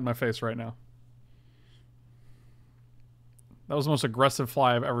literally right in my face right now. That was the most aggressive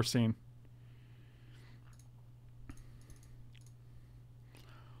fly I've ever seen.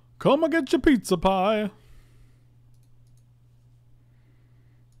 Come and get your pizza pie.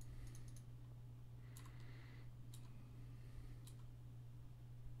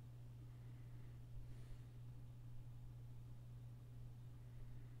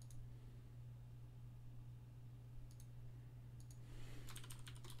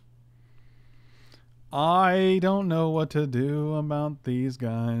 I don't know what to do about these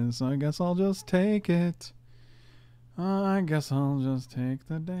guys. I guess I'll just take it. I guess I'll just take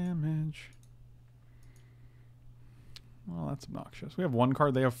the damage. Well, that's obnoxious. We have 1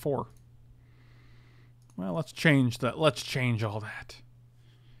 card. They have 4. Well, let's change that. Let's change all that.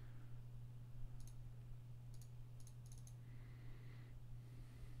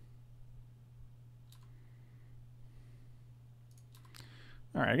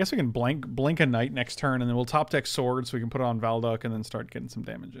 All right, I guess we can blink a knight next turn, and then we'll top deck sword so we can put it on Valduk and then start getting some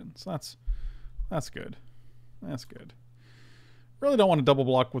damage in. So that's good. That's good. Really don't want to double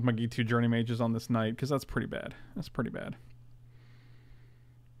block with my G2 Journey Mages on this knight because that's pretty bad. That's pretty bad.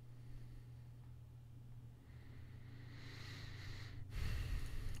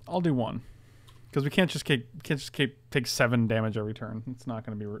 I'll do 1 because we can't just take 7 damage every turn. It's not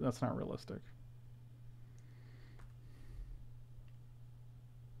going to be. That's not realistic.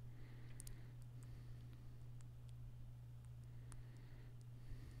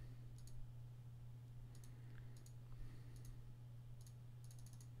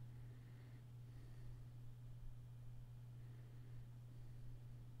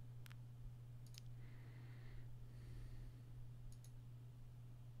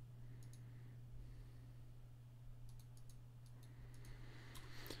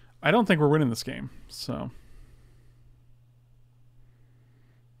 I don't think we're winning this game, so.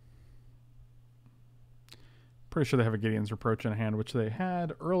 Pretty sure they have a Gideon's Reproach in hand, which they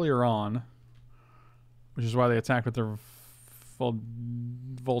had earlier on, which is why they attacked with their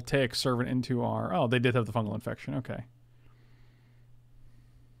Voltaic Servant into our... Oh, they did have the Fungal Infection. Okay.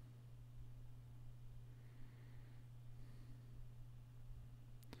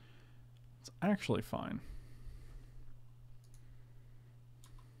 It's actually fine.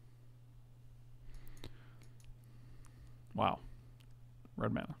 Wow.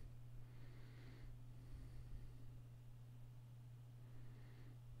 Red mana.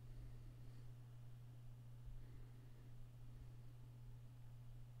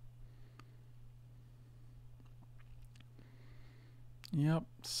 Yep,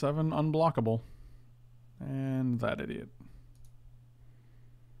 7 unblockable. And that idiot.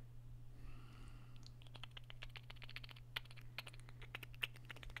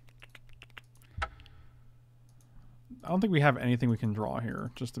 I don't think we have anything we can draw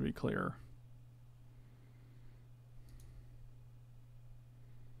here, just to be clear.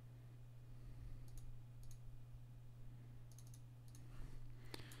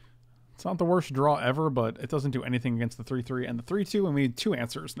 It's not the worst draw ever, but it doesn't do anything against the 3-3 and the 3-2, and we need 2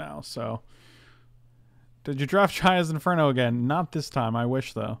 answers now, so... Did you draft Chaya's Inferno again? Not this time, I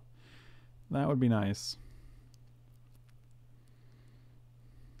wish, though. That would be nice.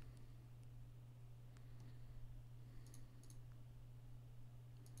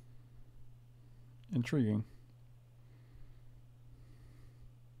 Intriguing.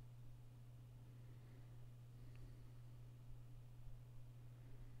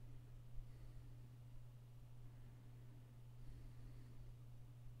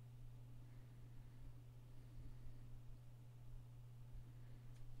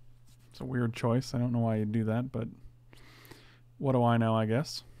 It's a weird choice. I don't know why you'd do that, but what do I know, I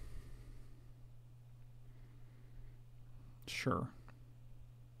guess. Sure.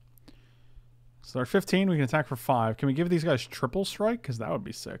 So they're 15, we can attack for 5. Can we give these guys triple strike? Because that would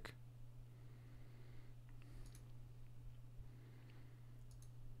be sick.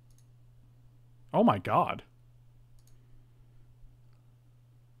 Oh my god.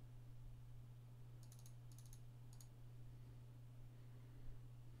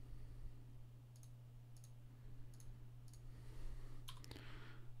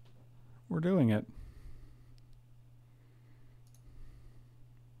 We're doing it.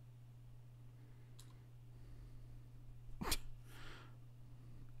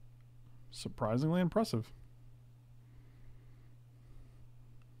 Surprisingly impressive.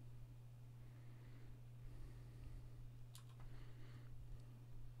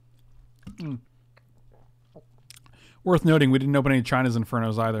 Worth noting, we didn't open any China's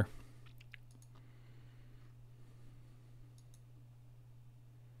Infernos either.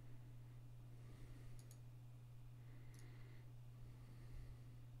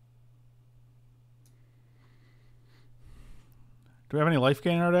 Do we have any life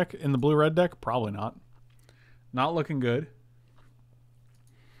gain in our deck? In the blue-red deck? Probably not. Not looking good.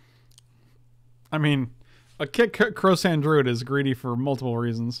 I mean, a Crosand Druid is greedy for multiple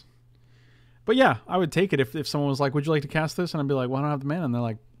reasons. But yeah, I would take it if someone was like, would you like to cast this? And I'd be like, well, I don't have the mana. And they're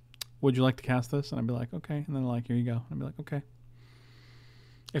like, would you like to cast this? And I'd be like, okay. And then they're like, here you go. And I'd be like, okay.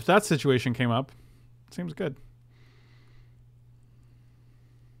 If that situation came up, seems good.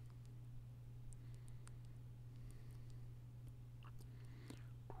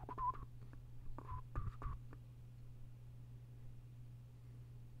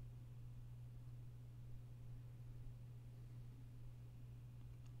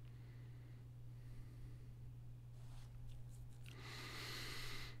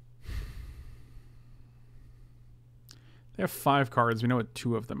 They have 5 cards. We know what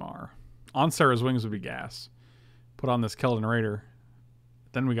 2 of them are. On Sarah's Wings would be gas. Put on this Keldon Raider.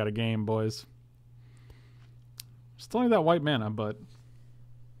 Then we got a game, boys. Still need that white mana, but...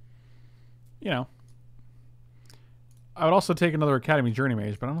 You know. I would also take another Academy Journey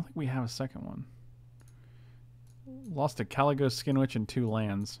Mage, but I don't think we have a second one. Lost a Caligo, Skinwitch, and 2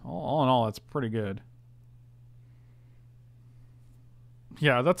 lands. All in all, that's pretty good.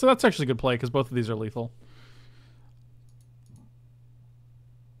 Yeah, that's actually a good play, because both of these are lethal.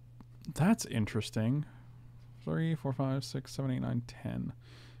 That's interesting. 3, 4, 5, 6, 7, 8, 9, 10.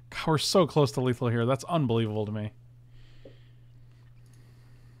 God, we're so close to lethal here. That's unbelievable to me.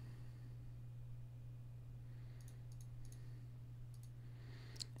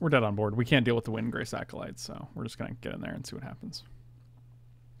 We're dead on board. We can't deal with the Wind Grace Acolytes, so we're just going to get in there and see what happens.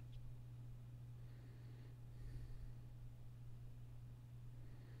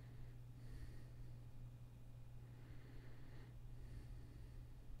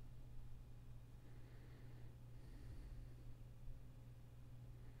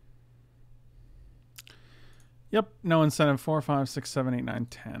 Yep, no incentive. 4, 5, 6, 7, 8, 9,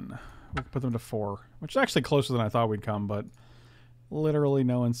 10. We can put them to 4, which is actually closer than I thought we'd come, but literally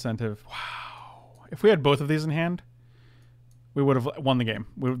no incentive. Wow. If we had both of these in hand, we would have won the game.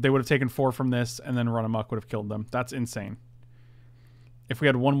 They would have taken 4 from this, and then Run Amok would have killed them. That's insane. If we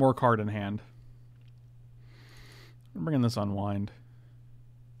had one more card in hand. I'm bringing this Unwind.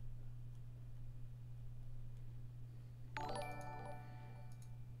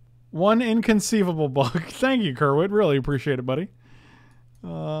 One inconceivable bug. Thank you, Kerwit. Really appreciate it, buddy.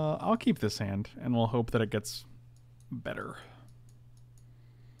 I'll keep this hand, and we'll hope that it gets better.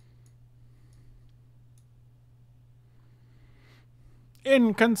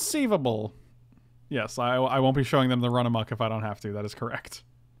 Inconceivable. Yes, I won't be showing them the Run Amok if I don't have to. That is correct.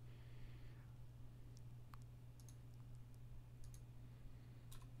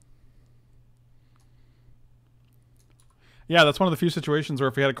 Yeah, that's one of the few situations where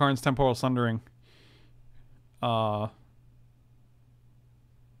if we had a Karn's Temporal Sundering, we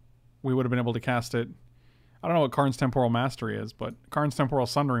would have been able to cast it. I don't know what Karn's Temporal Mastery is, but Karn's Temporal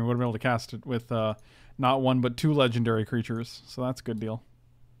Sundering would have been able to cast it with not 1 but 2 legendary creatures. So that's a good deal.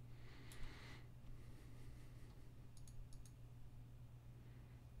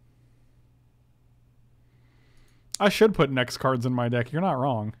 I should put next cards in my deck. You're not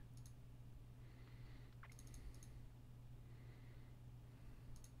wrong.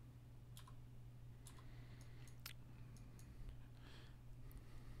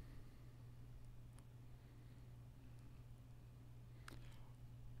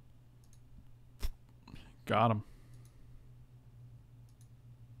 Got him.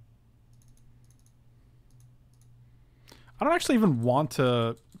 I don't actually even want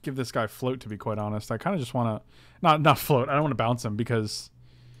to give this guy float, to be quite honest. I kind of just want to... Not float. I don't want to bounce him because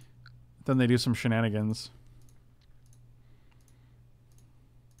then they do some shenanigans.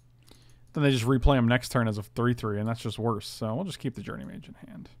 Then they just replay him next turn as a 3/3, and that's just worse. So we'll just keep the Journey Mage in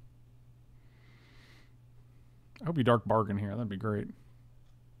hand. I hope you Dark Bargain here. That'd be great.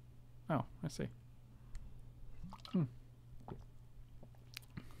 Oh, I see.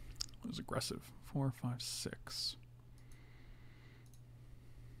 It was aggressive. 4, 5, 6.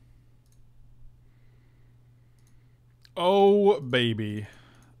 Oh, baby.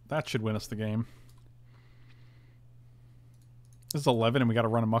 That should win us the game. This is 11 and we got to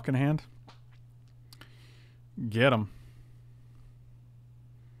Run Amok in hand. Get them.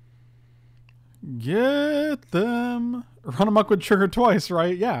 Get them. Run Amok would trigger twice,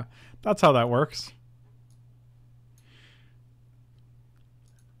 right? Yeah, that's how that works.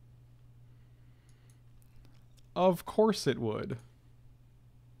 Of course it would.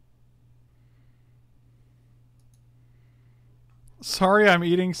 Sorry, I'm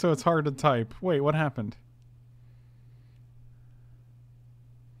eating, so it's hard to type. Wait, what happened?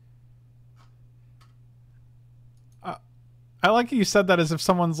 I like you said that as if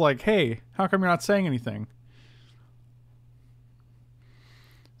someone's like, hey, how come you're not saying anything?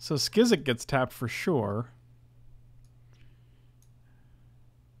 So Skizzik gets tapped for sure.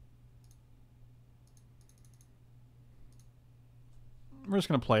 We're just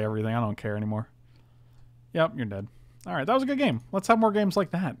going to play everything. I don't care anymore. Yep, you're dead. All right, that was a good game. Let's have more games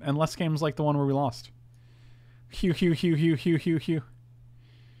like that, and less games like the one where we lost. Hew, hew, hew, hew, hew, hew, hew.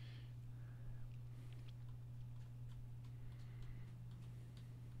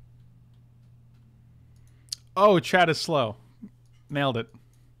 Oh, chat is slow. Nailed it.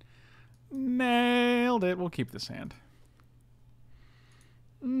 Nailed it. We'll keep this hand.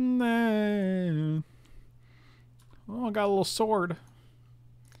 Oh, I got a little sword.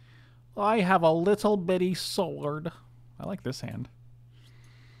 I have a little bitty sword. I like this hand.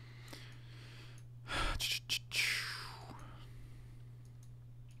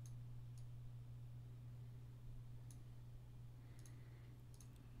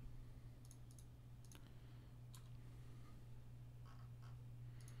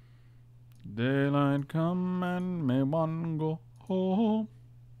 Daylight come and may one go home.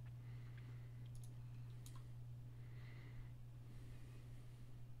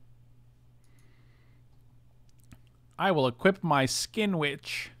 I will equip my skin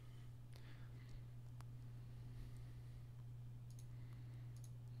witch.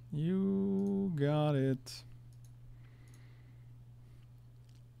 You got it.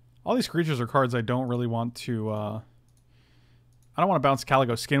 All these creatures are cards I don't really want to... I don't want to bounce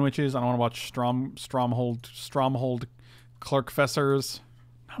Calico Skin Witches. I don't want to watch Stromhold Clerkfessers.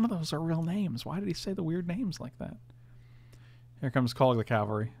 None of those are real names. Why did he say the weird names like that? Here comes Call of the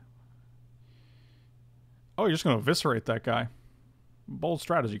Cavalry. Oh, you're just going to eviscerate that guy. Bold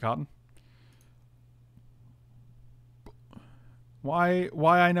strategy, Cotton. Why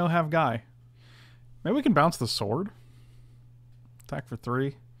I know have Guy? Maybe we can bounce the sword. Attack for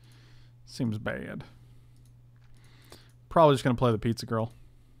 3. Seems bad. Probably just going to play the Pizza Girl.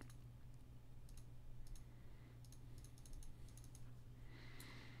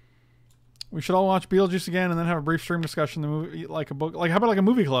 We should all watch Beetlejuice again and then have a brief stream discussion. The movie, like a book. Like, how about like a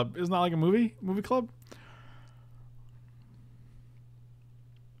movie club? Isn't that like a movie club?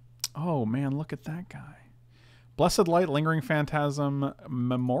 Oh man, look at that guy. Blessed Light, Lingering Phantasm,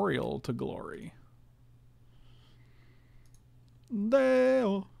 Memorial to Glory.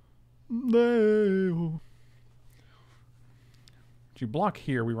 Deo. Deo. If you block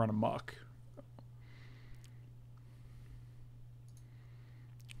here, we run amok.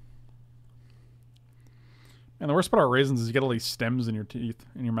 And the worst part about raisins is you get all these stems in your teeth,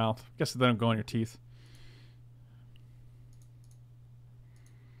 in your mouth. I guess they don't go in your teeth.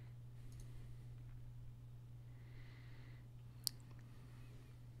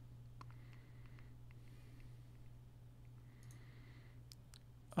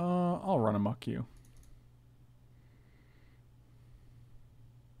 I'll run amok you.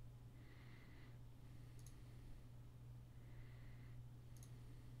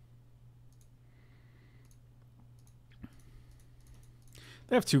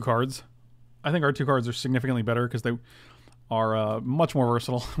 They have 2 cards. I think our 2 cards are significantly better because they are much more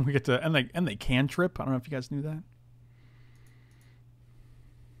versatile. We get to and they can trip. I don't know if you guys knew that.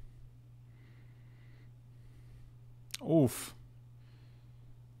 Oof.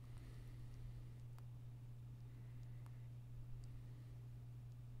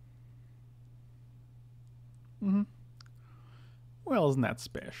 Mm-hmm. Well, isn't that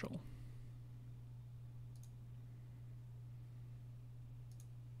special?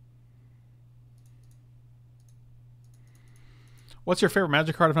 What's your favorite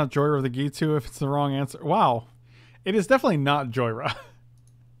Magic card if not Joyra of the Gitu if it's the wrong answer? Wow. It is definitely not Joyra.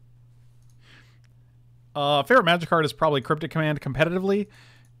 Favorite Magic card is probably Cryptic Command competitively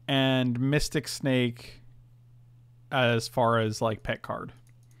and Mystic Snake as far as like pet card.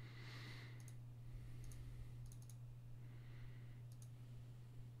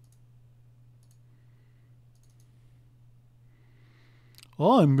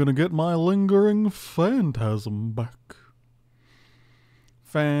 I'm gonna get my Lingering Phantasm back.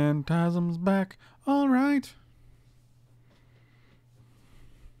 Phantasm's back. All right.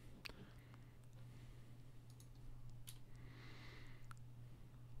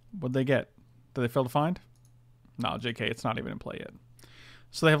 What'd they get? Did they fail to find? No, JK, it's not even in play yet.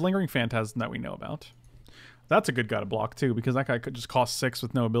 So they have Lingering Phantasm that we know about. That's a good guy to block too, because that guy could just cost 6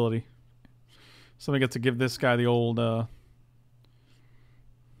 with no ability. So we get to give this guy the old...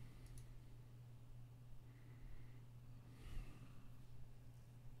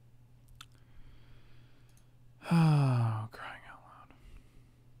 Oh, crying out loud.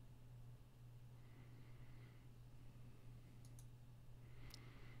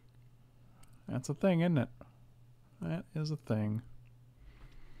 That's a thing, isn't it? That is a thing.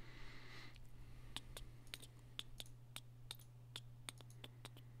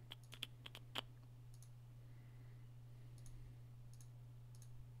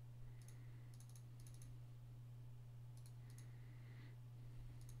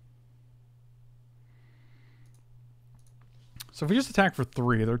 So if we just attack for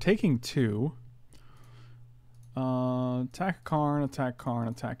 3, they're taking 2. Attack Karn,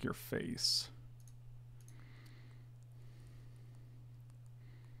 attack your face.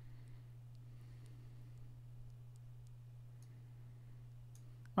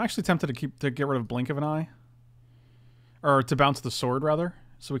 I'm actually tempted to get rid of Blink of an Eye. Or to bounce the sword, rather.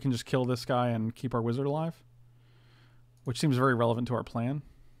 So we can just kill this guy and keep our wizard alive. which seems very relevant to our plan.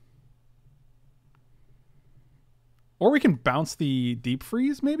 Or we can bounce the deep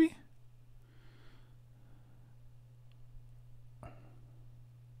freeze, maybe?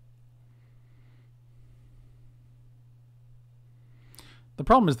 The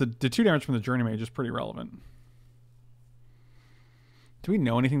problem is the 2 damage from the Journey Mage is pretty relevant. Do we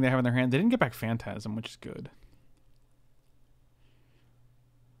know anything they have in their hand? They didn't get back Phantasm, which is good.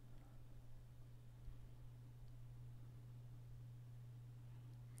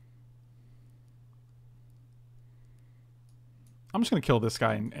 I'm just going to kill this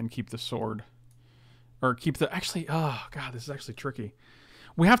guy and keep the sword. Or keep the... Actually, oh, God, this is actually tricky.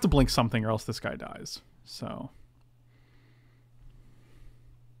 We have to blink something or else this guy dies. So...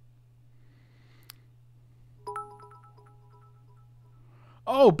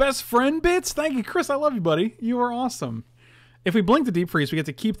 Oh, best friend bits? Thank you, Chris. I love you, buddy. You are awesome. If we blink the deep freeze, we get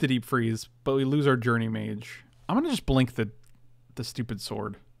to keep the deep freeze, but we lose our Journey Mage. I'm going to just blink the stupid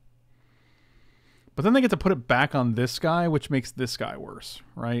sword. But then they get to put it back on this guy, which makes this guy worse,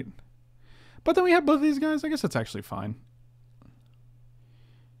 right? But then we have both of these guys. I guess that's actually fine.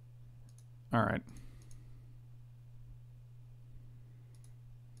 All right.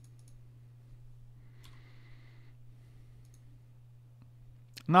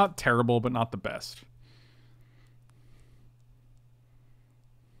 Not terrible, but not the best.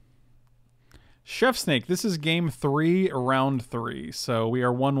 Chef Snake, this is game 3, round 3. So we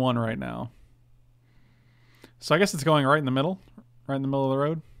are 1-1 right now. So I guess it's going right in the middle. Right in the middle of the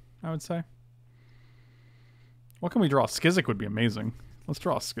road, I would say. What can we draw? Skizik would be amazing. Let's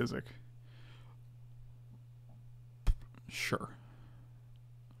draw a Skizik. Sure.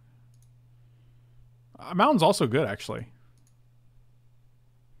 Mountain's also good, actually.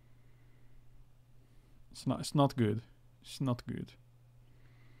 It's not good. It's not good.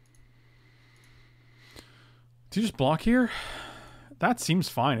 Do you just block here? That seems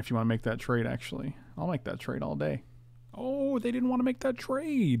fine if you want to make that trade, actually. I'll make that trade all day. Oh, they didn't want to make that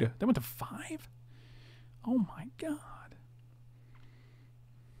trade. They went to 5? Oh my god.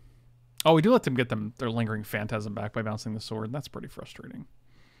 Oh, we do let them get their lingering phantasm back by bouncing the sword. That's pretty frustrating.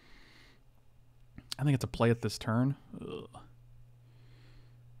 I think it's a play at this turn. Ugh.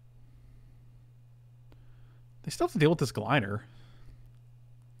 They still have to deal with this glider.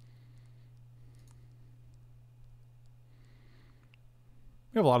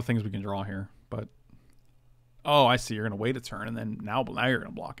 We have a lot of things we can draw here, but... Oh, I see. You're going to wait a turn, and then now you're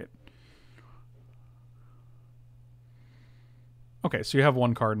going to block it. Okay, so you have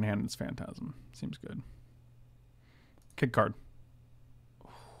 1 card in hand, and it's Phantasm. Seems good. Kick card.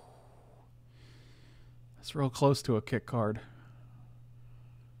 That's real close to a kick card.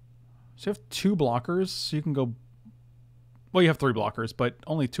 So you have 2 blockers, so you can go... Well, you have 3 blockers, but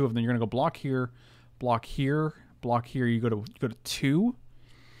only 2 of them. You're going to go block here, block here, block here. You go to 2.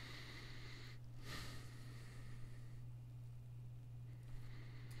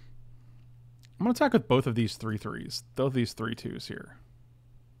 I'm going to attack with both of these 3/3s. Both of these 3/2s here.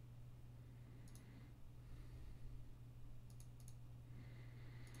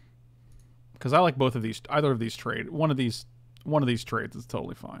 Because I like both of these. Either of these trade. One of these trades is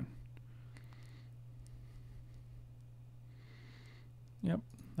totally fine. Yep,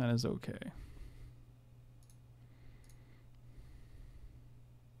 that is okay.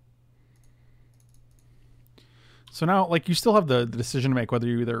 So now, like, you still have the decision to make whether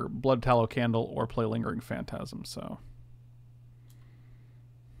you either Blood Tallow Candle or play Lingering Phantasm, so...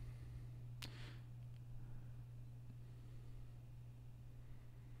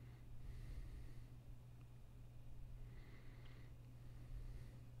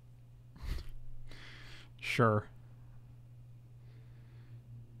 Sure.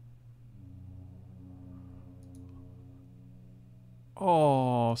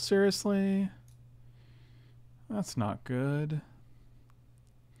 Oh, seriously? That's not good.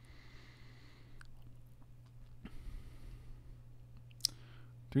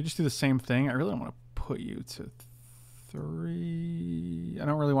 Do we just do the same thing? I really don't want to put you to 3. I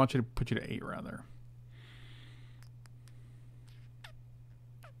don't really want you to put you to 8, rather.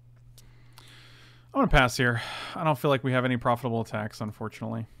 I'm going to pass here. I don't feel like we have any profitable attacks,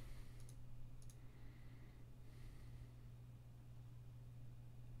 unfortunately.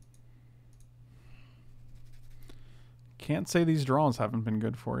 Can't say these draws haven't been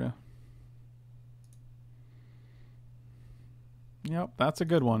good for you. Yep, that's a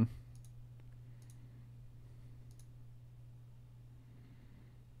good one.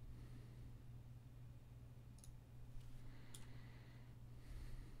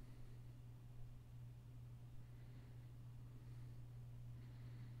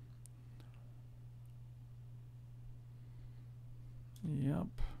 Yep.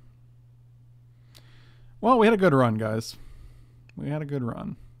 Well, we had a good run, guys. We had a good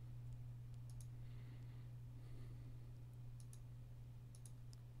run.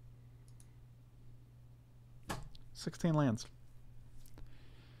 $16 lands.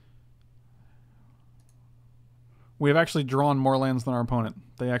 We have actually drawn more lands than our opponent.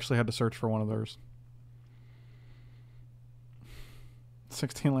 They actually had to search for one of theirs.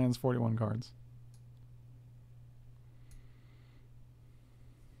 16 lands, 41 cards.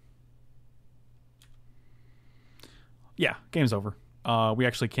 Yeah, game's over. We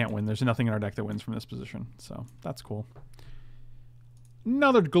actually can't win. There's nothing in our deck that wins from this position, so that's cool.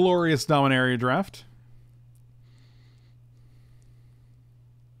 Another glorious Dominaria draft.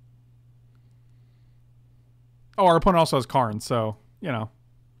 Oh, our opponent also has Karn, so, you know.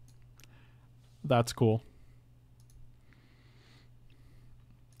 That's cool.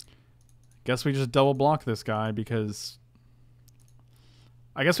 Guess we just double block this guy because...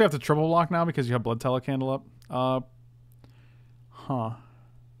 I guess we have to triple block now because you have Blood Telecandle up. Huh.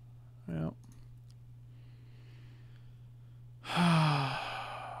 Yep. I'm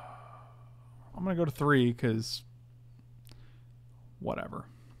going to go to 3 because... Whatever.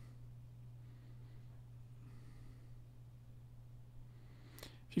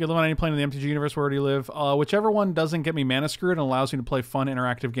 If you could live on any plane in the MTG universe, where do you live? Whichever one doesn't get me mana screwed and allows me to play fun,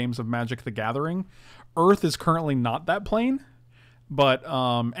 interactive games of Magic the Gathering. Earth is currently not that plane, but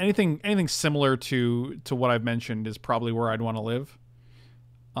anything similar to what I've mentioned is probably where I'd want to live.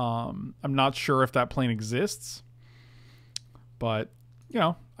 I'm not sure if that plane exists, but, you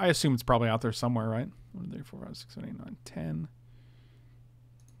know, I assume it's probably out there somewhere, right? 1, 2, 3, 4, 5, 6, 7, 8, 9, 10.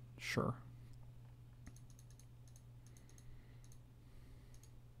 Sure.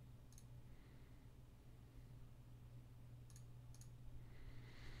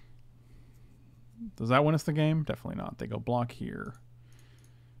 Does that win us the game? Definitely not. They go block here.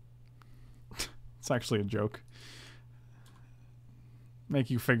 It's actually a joke. Make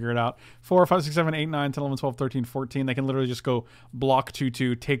you figure it out. 4, 5, 6, 7, 8, 9, 10, 11, 12, 13, 14. They can literally just go block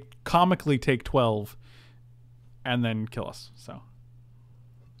 2-2, comically take 12, and then kill us. So.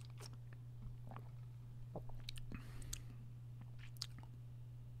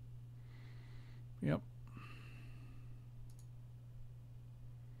 Yep.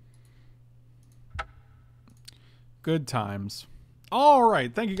 Good times. All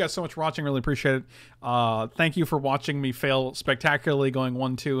right. Thank you guys so much for watching. Really appreciate it. Thank you for watching me fail spectacularly going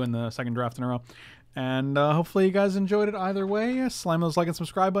 1-2 in the second draft in a row. And hopefully you guys enjoyed it either way. Slam those like and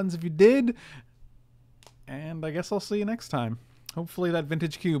subscribe buttons if you did. And I guess I'll see you next time. Hopefully that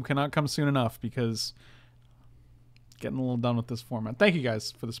vintage cube cannot come soon enough because getting a little done with this format. Thank you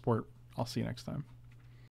guys for the support. I'll see you next time.